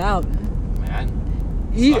sit it out. Man.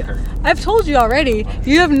 You, Sucker. I've told you already.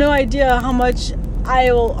 You have no idea how much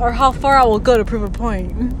I will, or how far I will go to prove a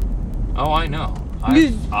point. Oh, I know.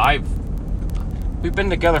 We've been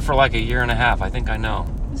together for like a year and a half. I think I know.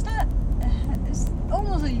 It's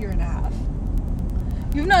almost a year and a half.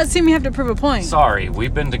 You've not seen me have to prove a point. Sorry,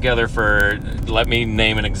 we've been together for, let me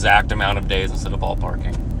name an exact amount of days instead of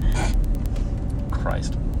ballparking.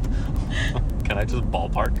 Christ. Can I just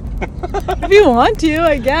ballpark? If you want to,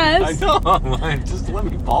 I guess. I know. Just let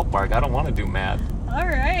me ballpark. I don't want to do math.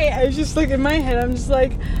 Alright. I just like in my head, I'm just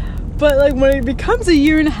like, but like when it becomes a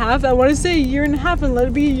year and a half, I want to say a year and a half and let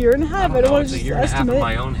it be a year and a half. I don't want It's to a just year and a half estimate. in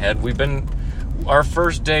my own head. Our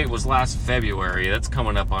first date was last February. That's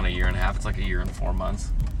coming up on a year and a half. It's like a year and 4 months.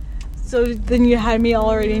 So then you had me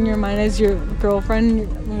already in your mind as your girlfriend?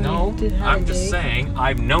 when No, we did have a I'm just date? saying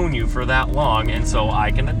I've known you for that long, and so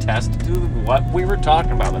I can attest to what we were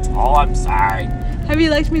talking about. That's all I'm saying. Have you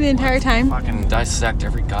liked me the entire time? Fucking dissect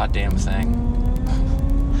every goddamn thing.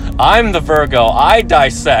 I'm the Virgo. I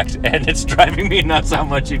dissect, and it's driving me nuts how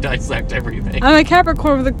much you dissect everything. I'm a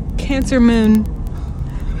Capricorn with a Cancer moon.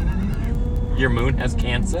 Your moon has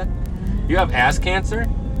cancer? You have ass cancer?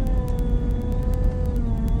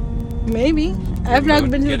 Maybe. I've not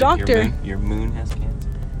been to the doctor. Your moon has cancer.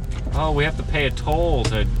 Oh, we have to pay a toll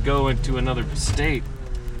to go into another state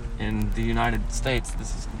in the United States.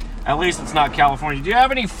 At least it's not California. Do you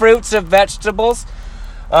have any fruits or vegetables?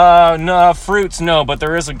 No, fruits, no, but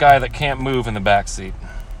there is a guy that can't move in the back seat.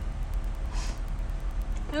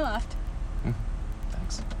 I left.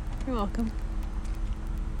 Thanks. You're welcome.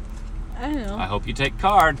 I don't know. I hope you take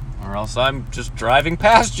card, or else I'm just driving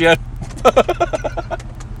past you. Fair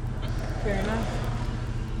enough.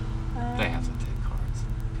 They have to take cards.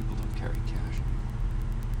 People don't carry cash.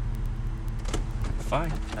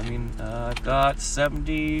 Fine. I mean, I've got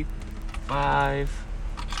 75,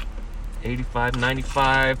 85,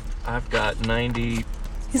 95, I've got 90.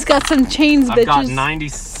 He's got some chains, bitches. I've got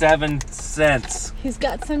 97 cents. He's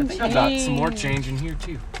got some change. I've got some more change in here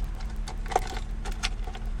too.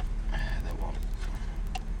 That won't.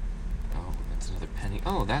 Oh, that's another penny.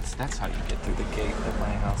 Oh, that's how you get through the gate at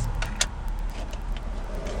my house.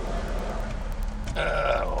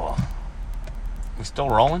 Oh. We still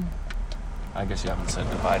rolling? I guess you haven't said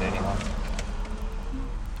goodbye to anyone.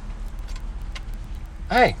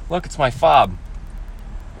 Hey, look, it's my fob.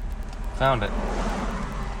 Found it.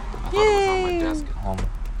 I thought it was on my desk at home.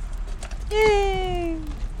 Yay!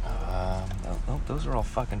 Oh, those are all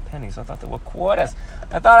fucking pennies. I thought they were quarters.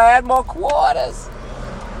 I thought I had more quarters.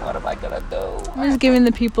 What am I gonna do? I'm just giving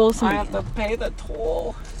the people some. I have to pay the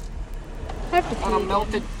toll. I have to pay. A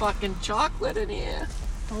melted fucking chocolate in here.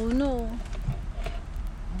 Oh no.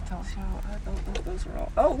 Those are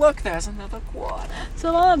all. Oh, look, there's another quarter.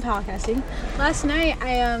 So while I'm podcasting, last night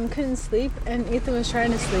I couldn't sleep, and Ethan was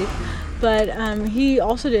trying to sleep, but he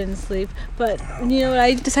also didn't sleep. But you know what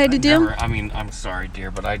I decided to do? I'm sorry,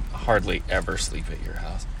 dear, but I hardly ever sleep at your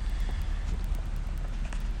house.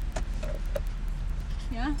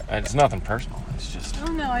 Yeah. It's nothing personal. It's just.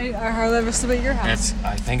 Oh no, I hardly ever sleep at your house.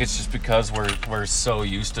 I think it's just because we're so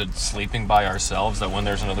used to sleeping by ourselves that when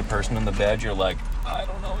there's another person in the bed, you're like, I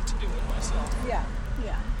don't know what to do with myself. Yeah.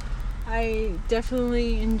 I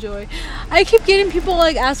definitely enjoy. I keep getting people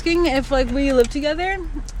like asking if like we live together,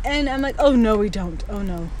 and I'm like, oh no, we don't. Oh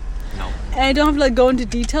no. No. And I don't have to like go into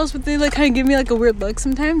details, but they like kind of give me like a weird look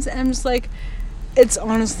sometimes, and I'm just like, it's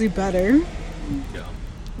honestly better. Yeah.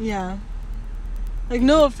 Yeah. Like,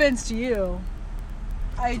 no offense to you.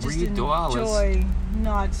 I just enjoy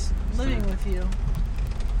not living with you.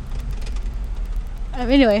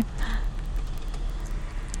 Anyway,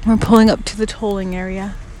 we're pulling up to the tolling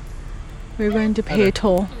area. We're going to pay a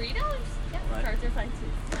toll. $3? Yeah, cards are fine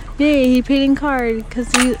too. Yay, he paid in card because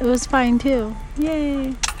it was fine too.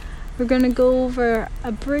 Yay. We're going to go over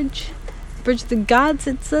a bridge. Bridge of the Gods,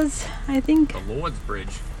 it says, I think. The Lord's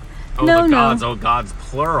Bridge. Oh, No, the no. gods. Oh, gods,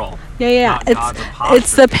 plural. Yeah. Not gods apostrophe.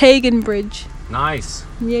 It's the pagan bridge. Nice.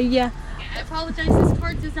 Yeah. I apologize, this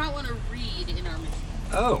card does not want to read in our machine.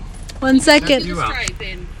 Oh. 1 second. You out. Stripe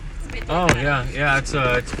and spit Oh, that yeah. It's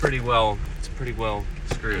pretty well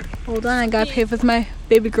screwed. Hold on, I gotta pay with my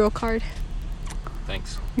baby girl card.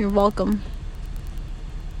 Thanks. You're welcome.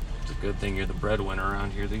 It's a good thing you're the breadwinner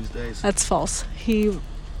around here these days. That's false. He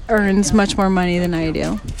earns much more money than I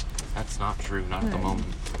do. That's not true. Not at the moment.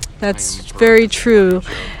 That's I am very broke. true.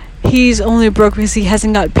 He's only broke because he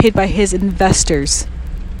hasn't got paid by his investors.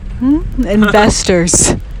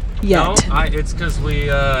 Investors. Yet. No, it's because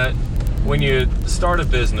when you start a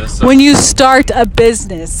business. When you start a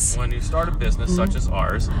business Such as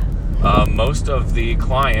ours, most of the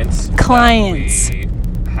clients that we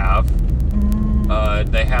have,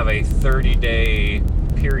 they have a 30-day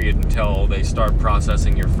period until they start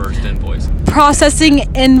processing your first invoice.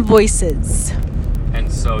 Processing invoices. And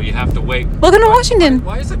so you have to wait. Welcome to Washington.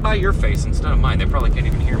 Why is it by your face instead of mine? They probably can't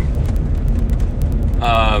even hear me.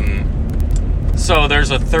 So there's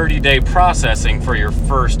a 30-day processing for your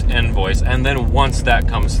first invoice, and then once that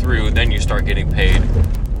comes through, then you start getting paid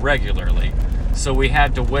regularly. So we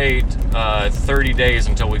had to wait 30 days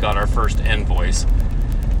until we got our first invoice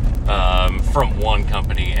from one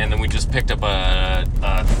company, and then we just picked up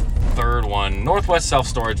a third one. Northwest Self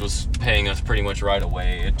Storage was paying us pretty much right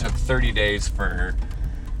away. It took 30 days for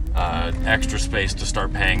Extra Space to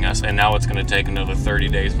start paying us, and now it's going to take another 30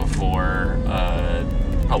 days before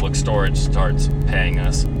Public Storage starts paying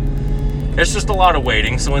us. It's just a lot of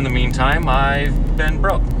waiting, so in the meantime, I've been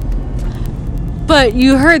broke. But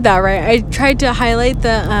you heard that, right? I tried to highlight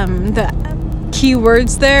the key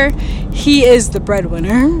words there. He is the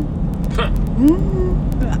breadwinner.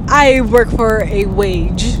 I work for a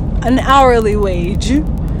wage, an hourly wage.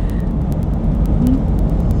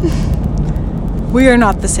 We are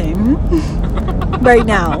not the same right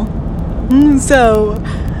now. So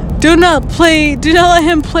do not let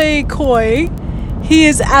him play coy. He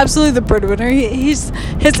is absolutely the breadwinner. His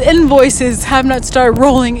invoices have not started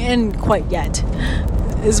rolling in quite yet,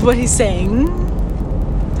 is what he's saying.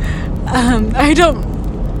 I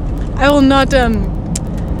will not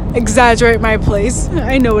exaggerate my place.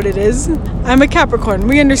 I know what it is. I'm a Capricorn.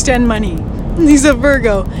 We understand money. He's a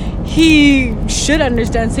Virgo. He should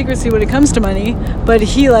understand secrecy when it comes to money, but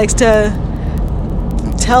he likes to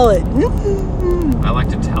tell it. I like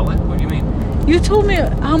to tell it? What do you mean? You told me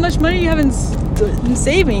how much money you have in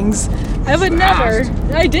savings. I would never.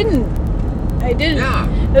 I didn't. Yeah.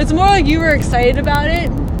 It's more like you were excited about it.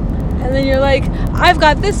 and then you're like, I've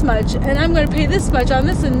got this much, and I'm going to pay this much on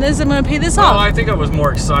this, and this I'm going to pay this Well, off. I think I was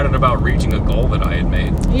more excited about reaching a goal that I had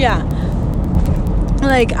made. Yeah.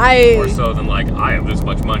 Like, More so than, like, I have this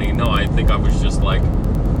much money. No, I think I was just, like,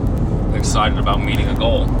 excited about meeting a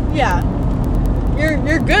goal. Yeah.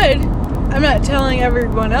 You're good. I'm not telling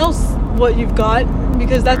everyone else what you've got,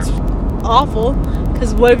 because that's awful.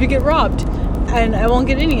 Because what if you get robbed? And I won't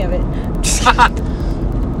get any of it. Just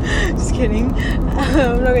kidding.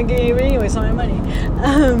 I'm not going to get any of it anyway, it's not my money.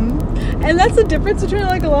 And that's the difference between,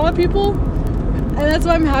 like, a lot of people. And that's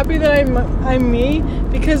why I'm happy that I'm me.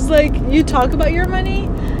 Because, like, you talk about your money,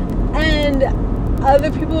 and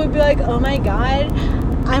other people would be like, oh my god,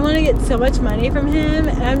 I want to get so much money from him.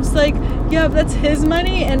 And I'm just like, yeah, but that's his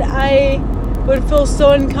money. And I would feel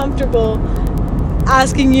so uncomfortable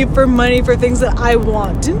asking you for money for things that I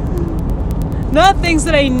want. Not things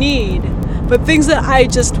that I need, but things that I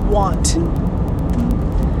just want.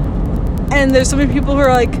 And there's so many people who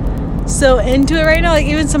are like so into it right now. Like,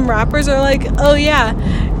 even some rappers are like, oh yeah,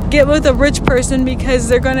 get with a rich person because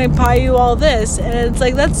they're gonna buy you all this. And it's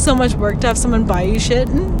like, that's so much work to have someone buy you shit.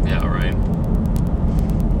 Yeah, right.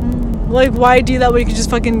 Like, why do that when you can just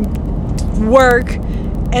fucking work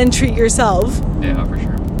and treat yourself? Yeah, for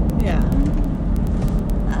sure. Yeah.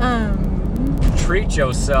 Treat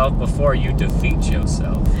yourself before you defeat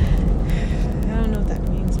yourself. I don't know what that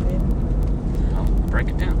means, babe. Well, break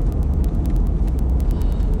it down.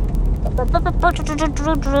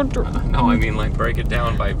 No, I mean, like, break it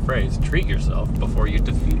down by phrase. Treat yourself before you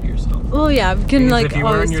defeat yourself. Oh yeah, we can, Means like, if you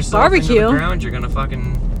always earn yourself into barbecue. the ground, you're gonna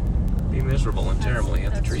fucking be miserable and terrible. You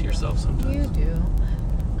have to treat yourself sometimes. You do.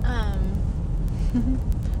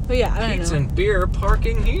 But yeah, I don't Pizza know. and beer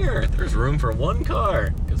parking here. There's room for one car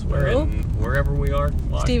because we're in wherever we are.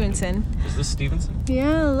 Washington. Stevenson. Is this Stevenson?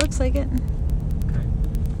 Yeah, it looks like it. Okay.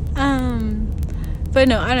 But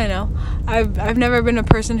no, I don't know. I've never been a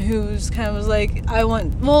person who's kind of was like, I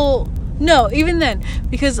want. Well, no, even then,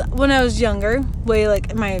 because when I was younger, way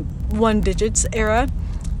like in my 1 digits era,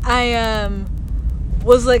 I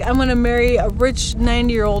was like, I'm gonna marry a rich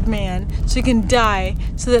 90-year-old man so he can die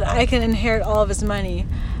so that I can inherit all of his money.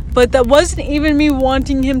 But that wasn't even me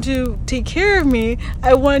wanting him to take care of me.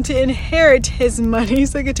 I wanted to inherit his money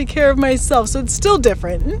so I could take care of myself. So it's still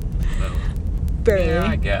different. Well, Barely. yeah,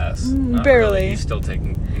 I guess. Not barely. Really.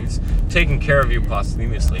 He's taking care of you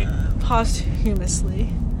posthumously. Posthumously.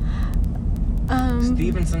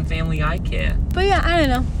 Stevenson family, I care. But yeah, I don't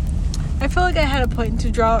know. I feel like I had a point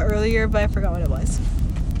to draw earlier, but I forgot what it was.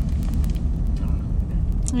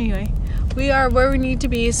 Anyway, we are where we need to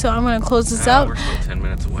be, so I'm going to close this out. We're still 10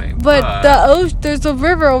 minutes away. But there's a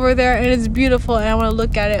river over there, and it's beautiful, and I want to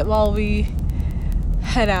look at it while we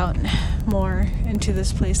head out more into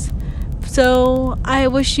this place. So I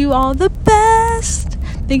wish you all the best.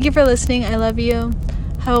 Thank you for listening. I love you.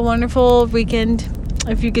 Have a wonderful weekend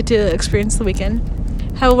if you get to experience the weekend.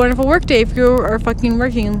 Have a wonderful work day if you are fucking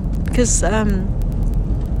working, because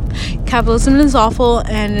capitalism is awful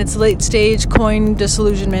and it's late stage coin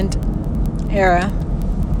disillusionment era.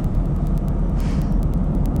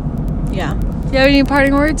 Yeah. Do you have any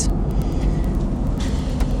parting words?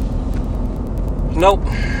 Nope,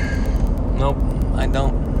 I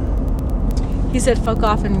don't. He said fuck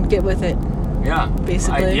off and get with it. Yeah.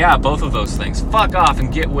 Basically. Yeah, both of those things. Fuck off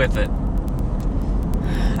and get with it.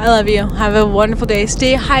 I love you. Have a wonderful day.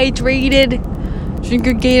 Stay hydrated. Drink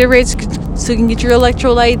your Gatorades so you can get your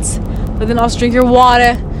electrolytes. But then also drink your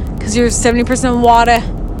water because you're 70% water.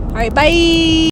 All right, bye.